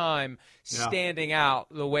hard time standing out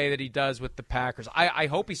the way that he does with the Packers. I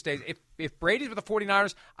hope he stays. If Brady's with the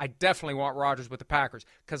 49ers, I definitely want Rodgers with the Packers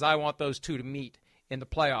because I want those two to meet in the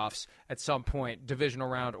playoffs at some point, divisional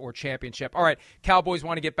round or championship. All right, Cowboys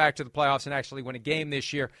want to get back to the playoffs and actually win a game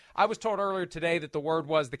this year. I was told earlier today that the word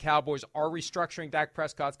was the Cowboys are restructuring Dak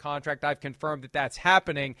Prescott's contract. I've confirmed that that's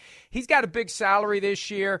happening. He's got a big salary this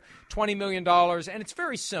year, $20 million, and it's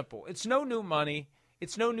very simple. It's no new money.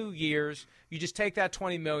 It's no new years. You just take that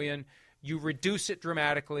 $20 million, you reduce it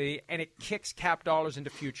dramatically, and it kicks cap dollars into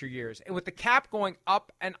future years. And with the cap going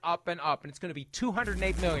up and up and up, and it's going to be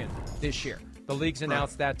 $208 million this year. The league's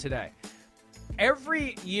announced that today.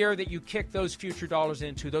 Every year that you kick those future dollars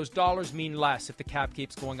into, those dollars mean less if the cap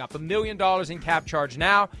keeps going up. $1 million in cap charge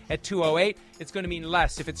now at $208, it's going to mean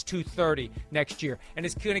less if it's $230 next year. And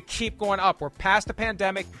it's going to keep going up. We're past the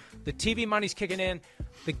pandemic. The TV money's kicking in.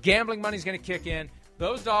 The gambling money's going to kick in.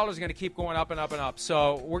 Those dollars are going to keep going up and up and up.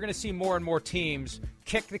 So we're going to see more and more teams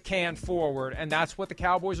kick the can forward, and that's what the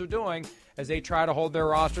Cowboys are doing as they try to hold their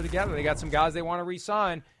roster together. They got some guys they want to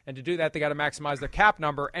re-sign, and And to do that, they got to maximize their cap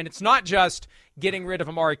number. And it's not just getting rid of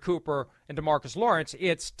Amari Cooper and DeMarcus Lawrence.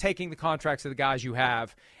 It's taking the contracts of the guys you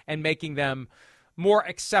have and making them more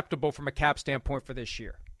acceptable from a cap standpoint for this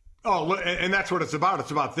year. Oh, and that's what it's about.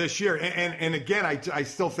 It's about this year. And again, I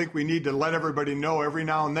still think we need to let everybody know every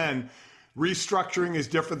now and then, restructuring is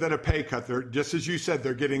different than a pay cut. They're, just as you said,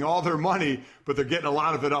 they're getting all their money, but they're getting a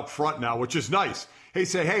lot of it up front now, which is nice.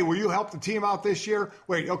 Hey, will you help the team out this year?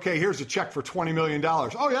 Wait, okay, here's a check for $20 million.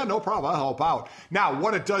 Oh, yeah, no problem. I'll help out. Now,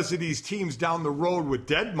 what it does to these teams down the road with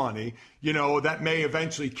dead money, that may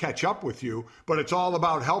eventually catch up with you, but it's all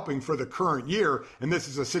about helping for the current year. And this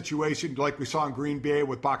is a situation like we saw in Green Bay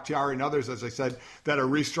with Bakhtiari and others, as I said, that are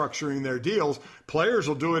restructuring their deals. Players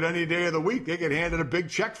will do it any day of the week. They get handed a big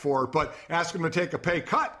check for it, but ask them to take a pay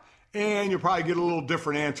cut, and you'll probably get a little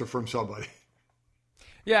different answer from somebody.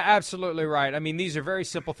 Yeah, absolutely right. I mean, these are very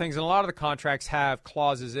simple things, and a lot of the contracts have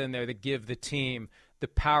clauses in there that give the team the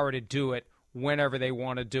power to do it whenever they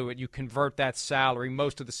want to do it. You convert that salary,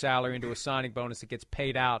 most of the salary, into a signing bonus that gets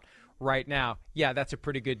paid out right now. Yeah, that's a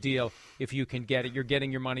pretty good deal if you can get it. You're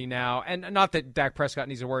getting your money now. And not that Dak Prescott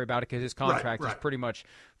needs to worry about it because his contract is pretty much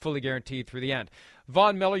fully guaranteed through the end.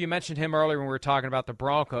 Von Miller, you mentioned him earlier when we were talking about the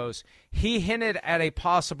Broncos. He hinted at a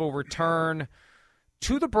possible return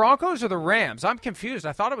to the Broncos or the Rams? I'm confused.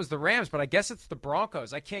 I thought it was the Rams, but I guess it's the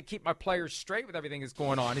Broncos. I can't keep my players straight with everything that's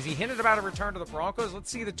going on. Has he hinted about a return to the Broncos? Let's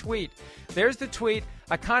see the tweet. There's the tweet.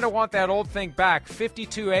 I kind of want that old thing back.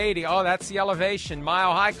 5280. Oh, that's the Elevation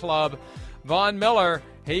Mile High Club. Von Miller,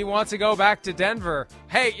 he wants to go back to Denver.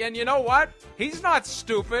 Hey, and you know what? He's not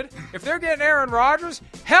stupid. If they're getting Aaron Rodgers,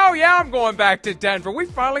 hell yeah, I'm going back to Denver. We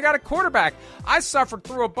finally got a quarterback. I suffered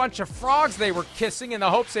through a bunch of frogs they were kissing in the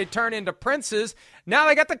hopes they'd turn into princes. Now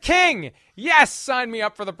they got the king. Yes, sign me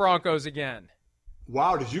up for the Broncos again.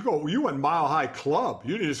 Wow, you went Mile High Club.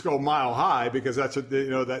 You didn't just go Mile High because that's what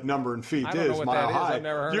that number in feet I don't is. know what Mile that High. Is. I've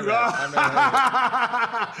never heard of that. I've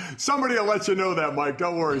never heard of Somebody will let you know that, Mike.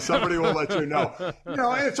 Don't worry. Somebody will let you know.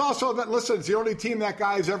 It's also that, listen, it's the only team that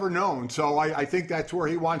guy's ever known. So I think that's where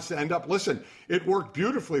he wants to end up. Listen, it worked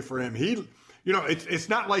beautifully for him. It's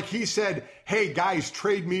not like he said, hey, guys,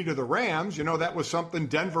 trade me to the Rams. That was something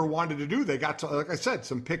Denver wanted to do. They got, like I said,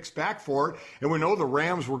 some picks back for it. And we know the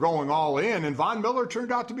Rams were going all in. And Von Miller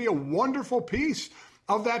turned out to be a wonderful piece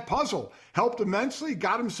of that puzzle. Helped immensely,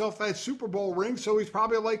 got himself that Super Bowl ring. So he's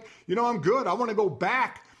probably like, I'm good. I want to go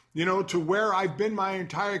back, to where I've been my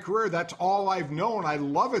entire career. That's all I've known. I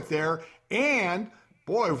love it there. And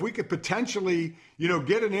boy, if we could potentially,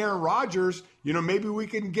 get an Aaron Rodgers, maybe we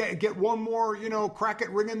can get one more, crack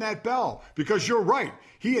at ringing that bell. Because you're right.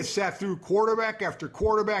 He has sat through quarterback after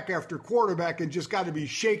quarterback after quarterback and just got to be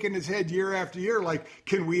shaking his head year after year. Like,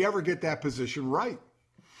 can we ever get that position right?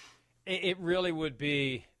 It really would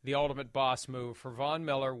be the ultimate boss move for Von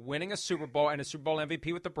Miller, winning a Super Bowl and a Super Bowl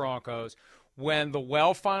MVP with the Broncos. When the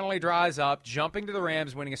well finally dries up, jumping to the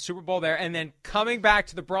Rams, winning a Super Bowl there, and then coming back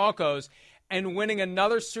to the Broncos and winning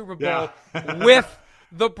another Super Bowl with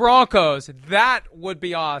the Broncos. That would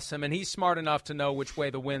be awesome, and he's smart enough to know which way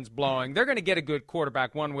the wind's blowing. They're going to get a good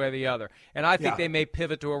quarterback one way or the other, and I think they may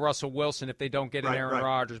pivot to a Russell Wilson if they don't get an Aaron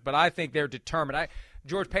Rodgers, but I think they're determined.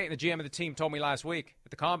 George Payton, the GM of the team, told me last week at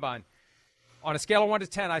the Combine, on a scale of 1 to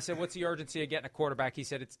 10, I said, what's the urgency of getting a quarterback? He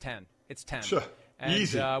said, it's 10. It's 10. Sure. And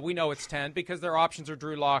easy. We know it's 10 because their options are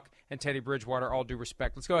Drew Lock and Teddy Bridgewater, all due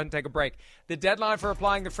respect. Let's go ahead and take a break. The deadline for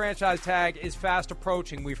applying the franchise tag is fast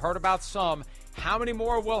approaching. We've heard about some. How many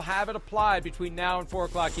more will have it applied between now and 4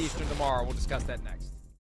 o'clock Eastern tomorrow? We'll discuss that next.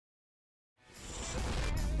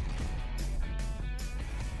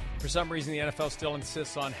 For some reason, the NFL still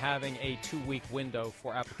insists on having a 2-week window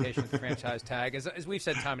for application of the franchise tag. As we've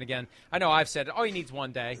said time and again, I know I've said it, all you need is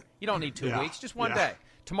 1 day. You don't need 2 weeks, just 1 day.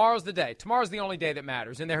 Tomorrow's the day. Tomorrow's the only day that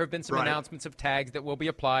matters. And there have been some announcements of tags that will be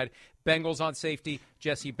applied. Bengals on safety,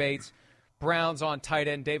 Jesse Bates. Browns on tight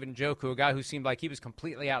end, David Njoku, a guy who seemed like he was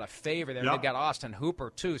completely out of favor there. They've got Austin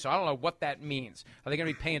Hooper, too. So I don't know what that means. Are they going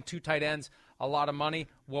to be paying 2 tight ends a lot of money?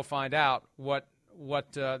 We'll find out what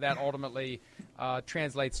that ultimately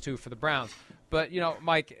translates to for the Browns. But,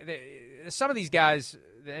 Mike, some of these guys,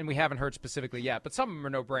 and we haven't heard specifically yet, but some of them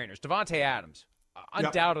are no-brainers. Devontae Adams,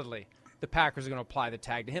 undoubtedly, the Packers are going to apply the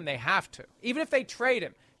tag to him. They have to. Even if they trade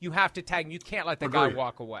him, you have to tag him. You can't let that guy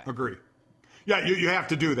walk away. Agree. Yeah, you have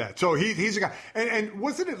to do that. So he's a guy. And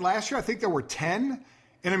wasn't it last year? I think there were 10.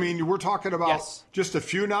 And, I mean, we're talking about just a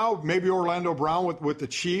few now. Maybe Orlando Brown with the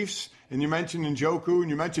Chiefs. And you mentioned Njoku, and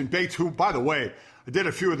you mentioned Bates, who, by the way, I did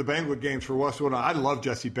a few of the Bengals games for Westwood. I love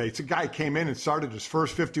Jesse Bates. The guy came in and started his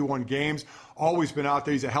first 51 games, always been out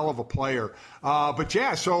there. He's a hell of a player. But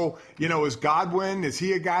yeah, so, is Godwin, is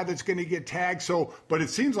he a guy that's going to get tagged? But it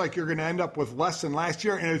seems like you're going to end up with less than last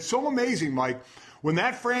year. And it's so amazing, Mike. When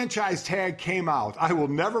that franchise tag came out, I will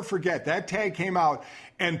never forget, that tag came out,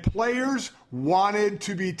 and players wanted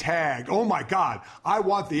to be tagged. Oh, my God, I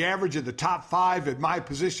want the average of the top 5 at my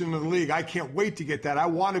position in the league. I can't wait to get that. I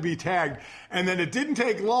want to be tagged. And then it didn't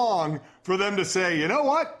take long for them to say, you know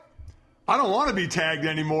what? I don't want to be tagged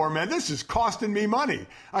anymore, man. This is costing me money.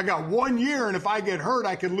 I got 1 year, and if I get hurt,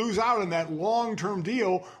 I could lose out on that long-term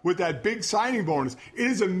deal with that big signing bonus. It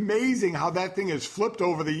is amazing how that thing has flipped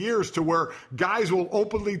over the years to where guys will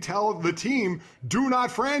openly tell the team, do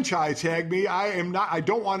not franchise tag me. I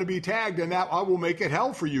don't want to be tagged, and that I will make it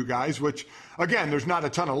hell for you guys, which, again, there's not a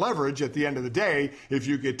ton of leverage at the end of the day. If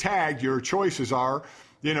you get tagged, your choices are,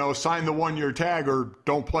 sign the 1-year tag or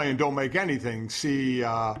don't play and don't make anything. See,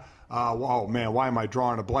 oh, man, why am I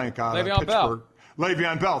drawing a blank on Pittsburgh? Bell.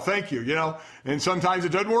 Le'Veon Bell, thank you, And sometimes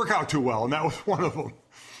it doesn't work out too well, and that was one of them.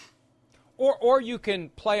 Or you can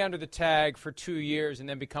play under the tag for 2 years and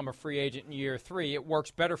then become a free agent in year 3. It works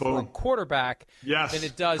better for a quarterback than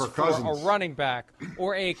it does for a running back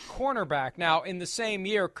or a cornerback. Now, in the same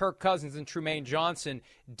year, Kirk Cousins and Trumaine Johnson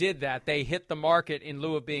did that. They hit the market in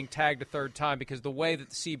lieu of being tagged a third time because the way that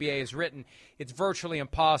the CBA is written, it's virtually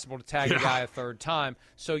impossible to tag a guy a third time.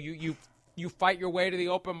 So you fight your way to the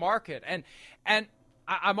open market. And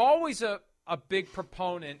I'm always a big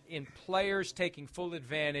proponent in players taking full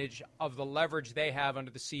advantage of the leverage they have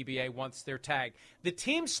under the CBA once they're tagged. The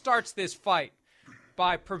team starts this fight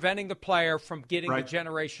by preventing the player from getting the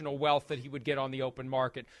generational wealth that he would get on the open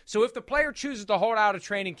market. So if the player chooses to hold out of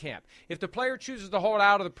training camp, if the player chooses to hold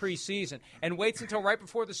out of the preseason and waits until right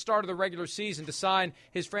before the start of the regular season to sign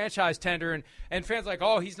his franchise tender and fans are like,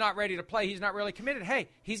 oh, he's not ready to play, he's not really committed. Hey,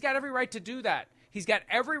 he's got every right to do that. He's got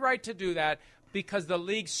every right to do that because the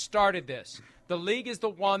league started this. The league is the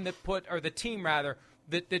one that the team rather,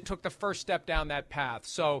 that took the first step down that path.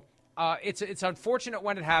 So it's unfortunate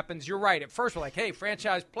when it happens. You're right. At first we're like, hey,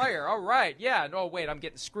 franchise player, all right, yeah. No, wait, I'm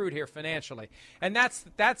getting screwed here financially. And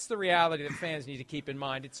that's the reality that fans need to keep in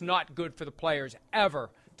mind. It's not good for the players ever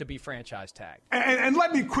to be franchise tagged. And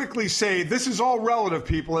let me quickly say, this is all relative,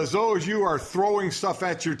 people, as though as you are throwing stuff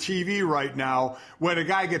at your TV right now. When a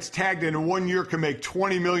guy gets tagged in 1 year can make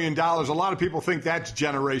 $20 million, a lot of people think that's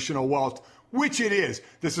generational wealth, which it is.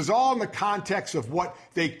 This is all in the context of what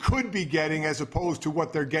they could be getting as opposed to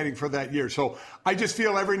what they're getting for that year. So I just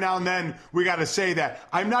feel every now and then we got to say that.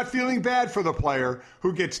 I'm not feeling bad for the player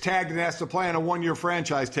who gets tagged and has to play on a 1 year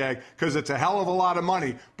franchise tag because it's a hell of a lot of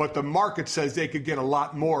money, but the market says they could get a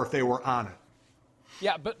lot more if they were on it.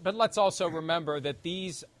 Yeah, but let's also remember that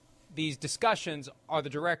these discussions are the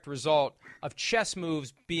direct result of chess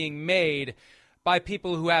moves being made by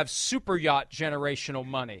people who have super yacht generational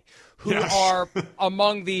money, who are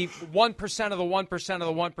among the 1% of the 1% of the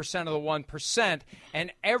 1% of the 1%,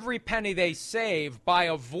 and every penny they save by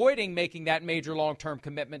avoiding making that major long-term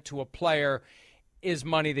commitment to a player is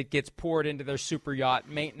money that gets poured into their super yacht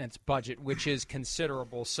maintenance budget, which is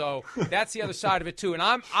considerable. So that's the other side of it, too. And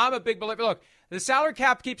I'm a big believer. Look, the salary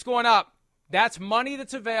cap keeps going up. That's money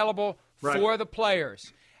that's available for the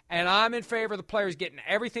players. And I'm in favor of the players getting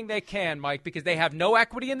everything they can, Mike, because they have no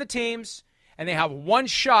equity in the teams, and they have one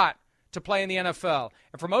shot to play in the NFL.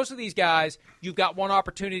 And for most of these guys, you've got one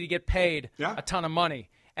opportunity to get paid a ton of money.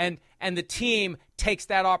 And the team takes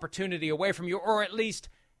that opportunity away from you, or at least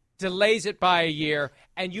delays it by a year,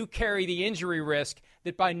 and you carry the injury risk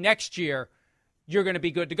that by next year you're going to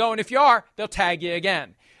be good to go. And if you are, they'll tag you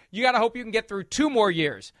again. You got to hope you can get through 2 more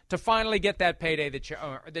years to finally get that payday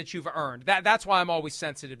that you've earned. That's why I'm always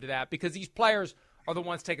sensitive to that, because these players are the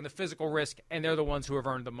ones taking the physical risk, and they're the ones who have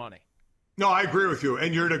earned the money. No, I agree with you,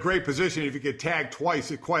 and you're in a great position if you get tagged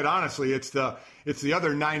twice. Quite honestly, it's the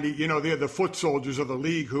other 90. The foot soldiers of the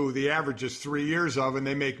league who the average is 3 years of, and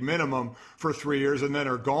they make minimum for 3 years and then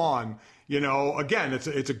are gone. Again,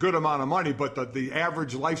 it's a good amount of money, but the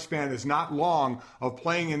average lifespan is not long of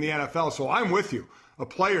playing in the NFL. So I'm with you. A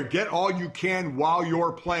player, get all you can while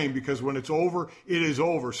you're playing, because when it's over, it is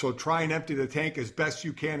over. So try and empty the tank as best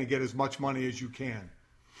you can and get as much money as you can.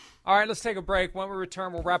 All right, let's take a break. When we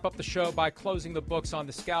return, we'll wrap up the show by closing the books on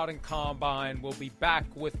the Scouting Combine. We'll be back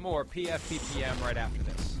with more PFPPM right after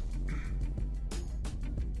this.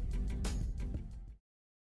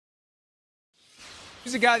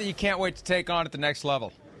 Who's a guy that you can't wait to take on at the next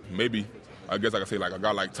level? Maybe. I guess I could say like a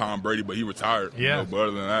guy like Tom Brady, but he retired. Yeah. But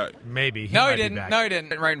other than that. Maybe. No, he didn't. No, he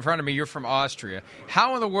didn't. Right in front of me, you're from Austria.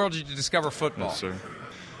 How in the world did you discover football? Yes, sir.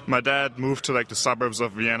 my dad moved to like the suburbs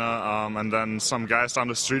of Vienna, and then some guys down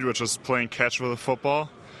the street were just playing catch with a football.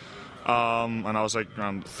 And I was like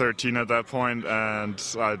around 13 at that point, and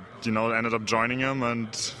I, ended up joining him, and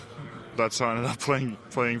that's how I ended up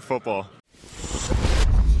playing football.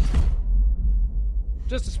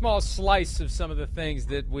 Just a small slice of some of the things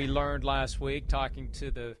that we learned last week talking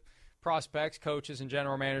to the prospects, coaches, and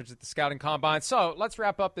general managers at the Scouting Combine. So let's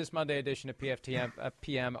wrap up this Monday edition of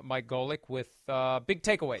PM Mike Golic with big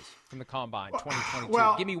takeaways from the Combine 2022.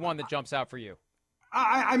 Well, give me one that jumps out for you.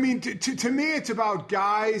 I mean, to me, it's about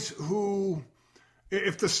guys who,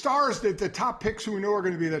 if the stars, the top picks who we know are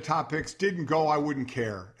going to be the top picks didn't go, I wouldn't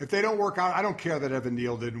care. If they don't work out, I don't care that Evan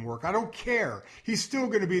Neal didn't work. I don't care. He's still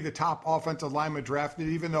going to be the top offensive lineman drafted,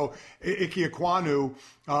 even though Ike Ekwonu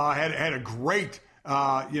had a great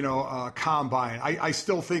combine. I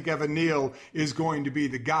still think Evan Neal is going to be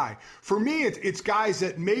the guy. For me, it's guys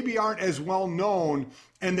that maybe aren't as well known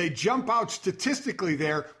and they jump out statistically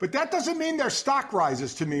there, but that doesn't mean their stock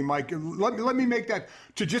rises to me, Mike. Let me make that,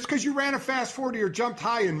 to just because you ran a fast 40 or jumped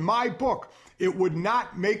high in my book, it would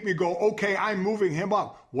not make me go, okay, I'm moving him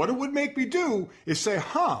up. What it would make me do is say,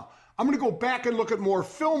 I'm going to go back and look at more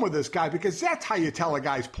film of this guy, because that's how you tell a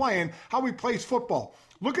guy's playing, how he plays football.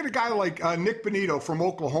 Look at a guy like Nick Benito from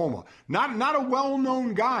Oklahoma. Not a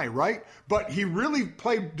well-known guy, right? But he really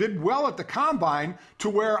did well at the Combine to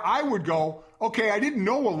where I would go, okay, I didn't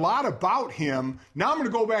know a lot about him. Now I'm going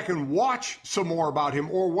to go back and watch some more about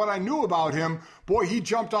him, or what I knew about him. Boy, he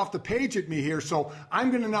jumped off the page at me here, so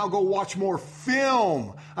I'm going to now go watch more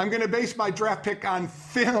film. I'm going to base my draft pick on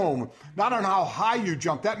film, not on how high you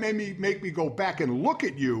jump. That made me make me go back and look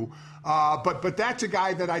at you. But that's a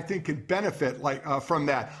guy that I think can benefit from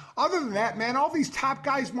that. Other than that, man, all these top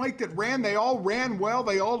guys, Mike, that ran, they all ran well.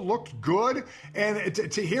 They all looked good. And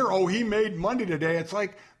to hear, he made Monday today, it's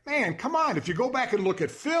like, man, come on. If you go back and look at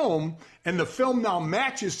film and the film now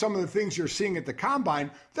matches some of the things you're seeing at the Combine,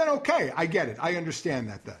 then okay, I get it. I understand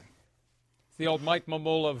that then. The old Mike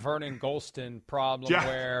Mamula, Vernon Golston problem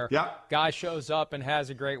where guy shows up and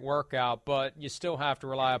has a great workout, but you still have to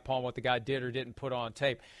rely upon what the guy did or didn't put on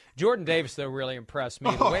tape. Jordan Davis, though, really impressed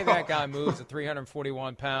me. The way that guy moves at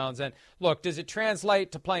 341 pounds. And, look, does it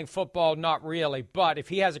translate to playing football? Not really. But if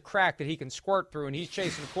he has a crack that he can squirt through and he's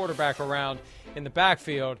chasing the quarterback around in the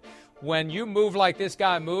backfield, when you move like this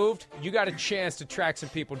guy moved, you got a chance to track some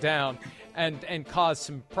people down and cause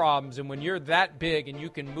some problems. And when you're that big and you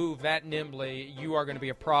can move that nimbly, you are going to be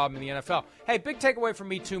a problem in the NFL. Hey, big takeaway from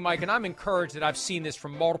me too, Mike, and I'm encouraged that I've seen this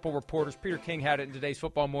from multiple reporters. Peter King had it in today's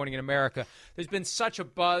Football Morning in America. There's been such a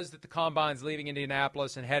buzz that the Combine's leaving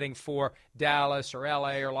Indianapolis and heading for Dallas or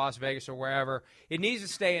L.A. or Las Vegas or wherever. It needs to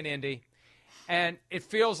stay in Indy. And it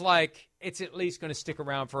feels like it's at least going to stick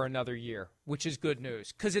around for another year, which is good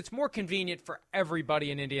news because it's more convenient for everybody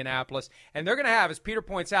in Indianapolis. And they're going to have, as Peter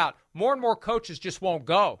points out, more and more coaches just won't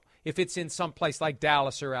go if it's in some place like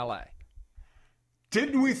Dallas or L.A.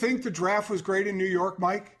 Didn't we think the draft was great in New York,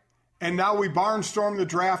 Mike? And now we barnstorm the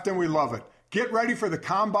draft and we love it. Get ready for the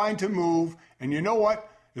Combine to move. And you know what?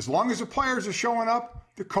 As long as the players are showing up,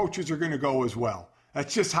 the coaches are going to go as well.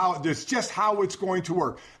 That's just how it's going to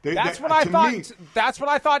work. That's what I thought. That's what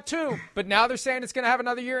I thought too. But now they're saying it's going to have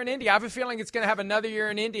another year in Indy. I have a feeling it's going to have another year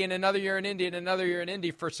in Indy and another year in Indy and another year in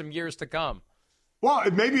Indy for some years to come. Well,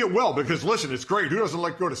 maybe it will because listen, it's great. Who doesn't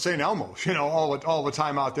like to go to St. Elmo's? All the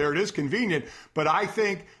time out there. It is convenient. But I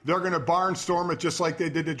think they're going to barnstorm it just like they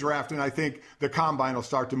did the draft, and I think the Combine will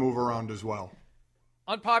start to move around as well.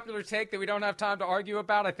 Unpopular take that we don't have time to argue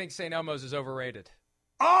about. I think St. Elmo's is overrated.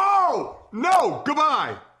 Oh, no,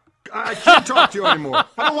 goodbye. I can't talk to you anymore.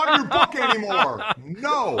 I don't want your book anymore.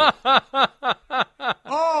 No.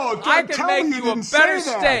 Oh, I can make you a better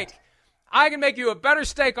steak. I can make you a better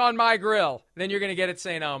steak on my grill than you're going to get at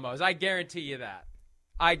St. Elmo's. I guarantee you that.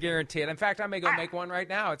 I guarantee it. In fact, I may go make one right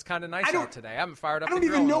now. It's kind of nice out today. I haven't fired up the grill.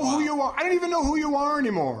 I don't even know who you are. I don't even know who you are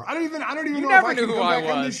anymore. I don't even know if I can come back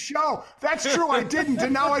on this show. That's true. I didn't,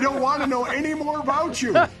 and now I don't want to know any more about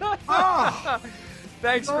you.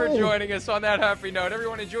 Thanks for joining us on that happy note.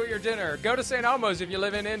 Everyone, enjoy your dinner. Go to St. Elmo's if you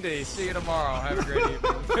live in Indy. See you tomorrow. Have a great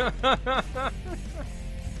evening.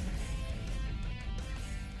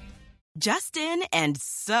 Just in and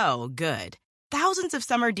so good. Thousands of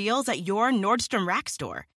summer deals at your Nordstrom Rack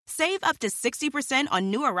store. Save up to 60% on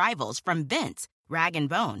new arrivals from Vince, Rag &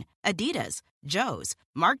 Bone, Adidas, Joe's,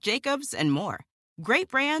 Marc Jacobs, and more. Great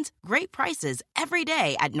brands, great prices every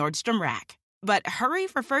day at Nordstrom Rack. But hurry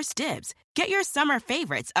for first dibs. Get your summer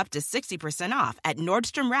favorites up to 60% off at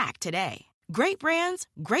Nordstrom Rack today. Great brands,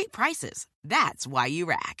 great prices. That's why you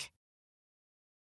rack.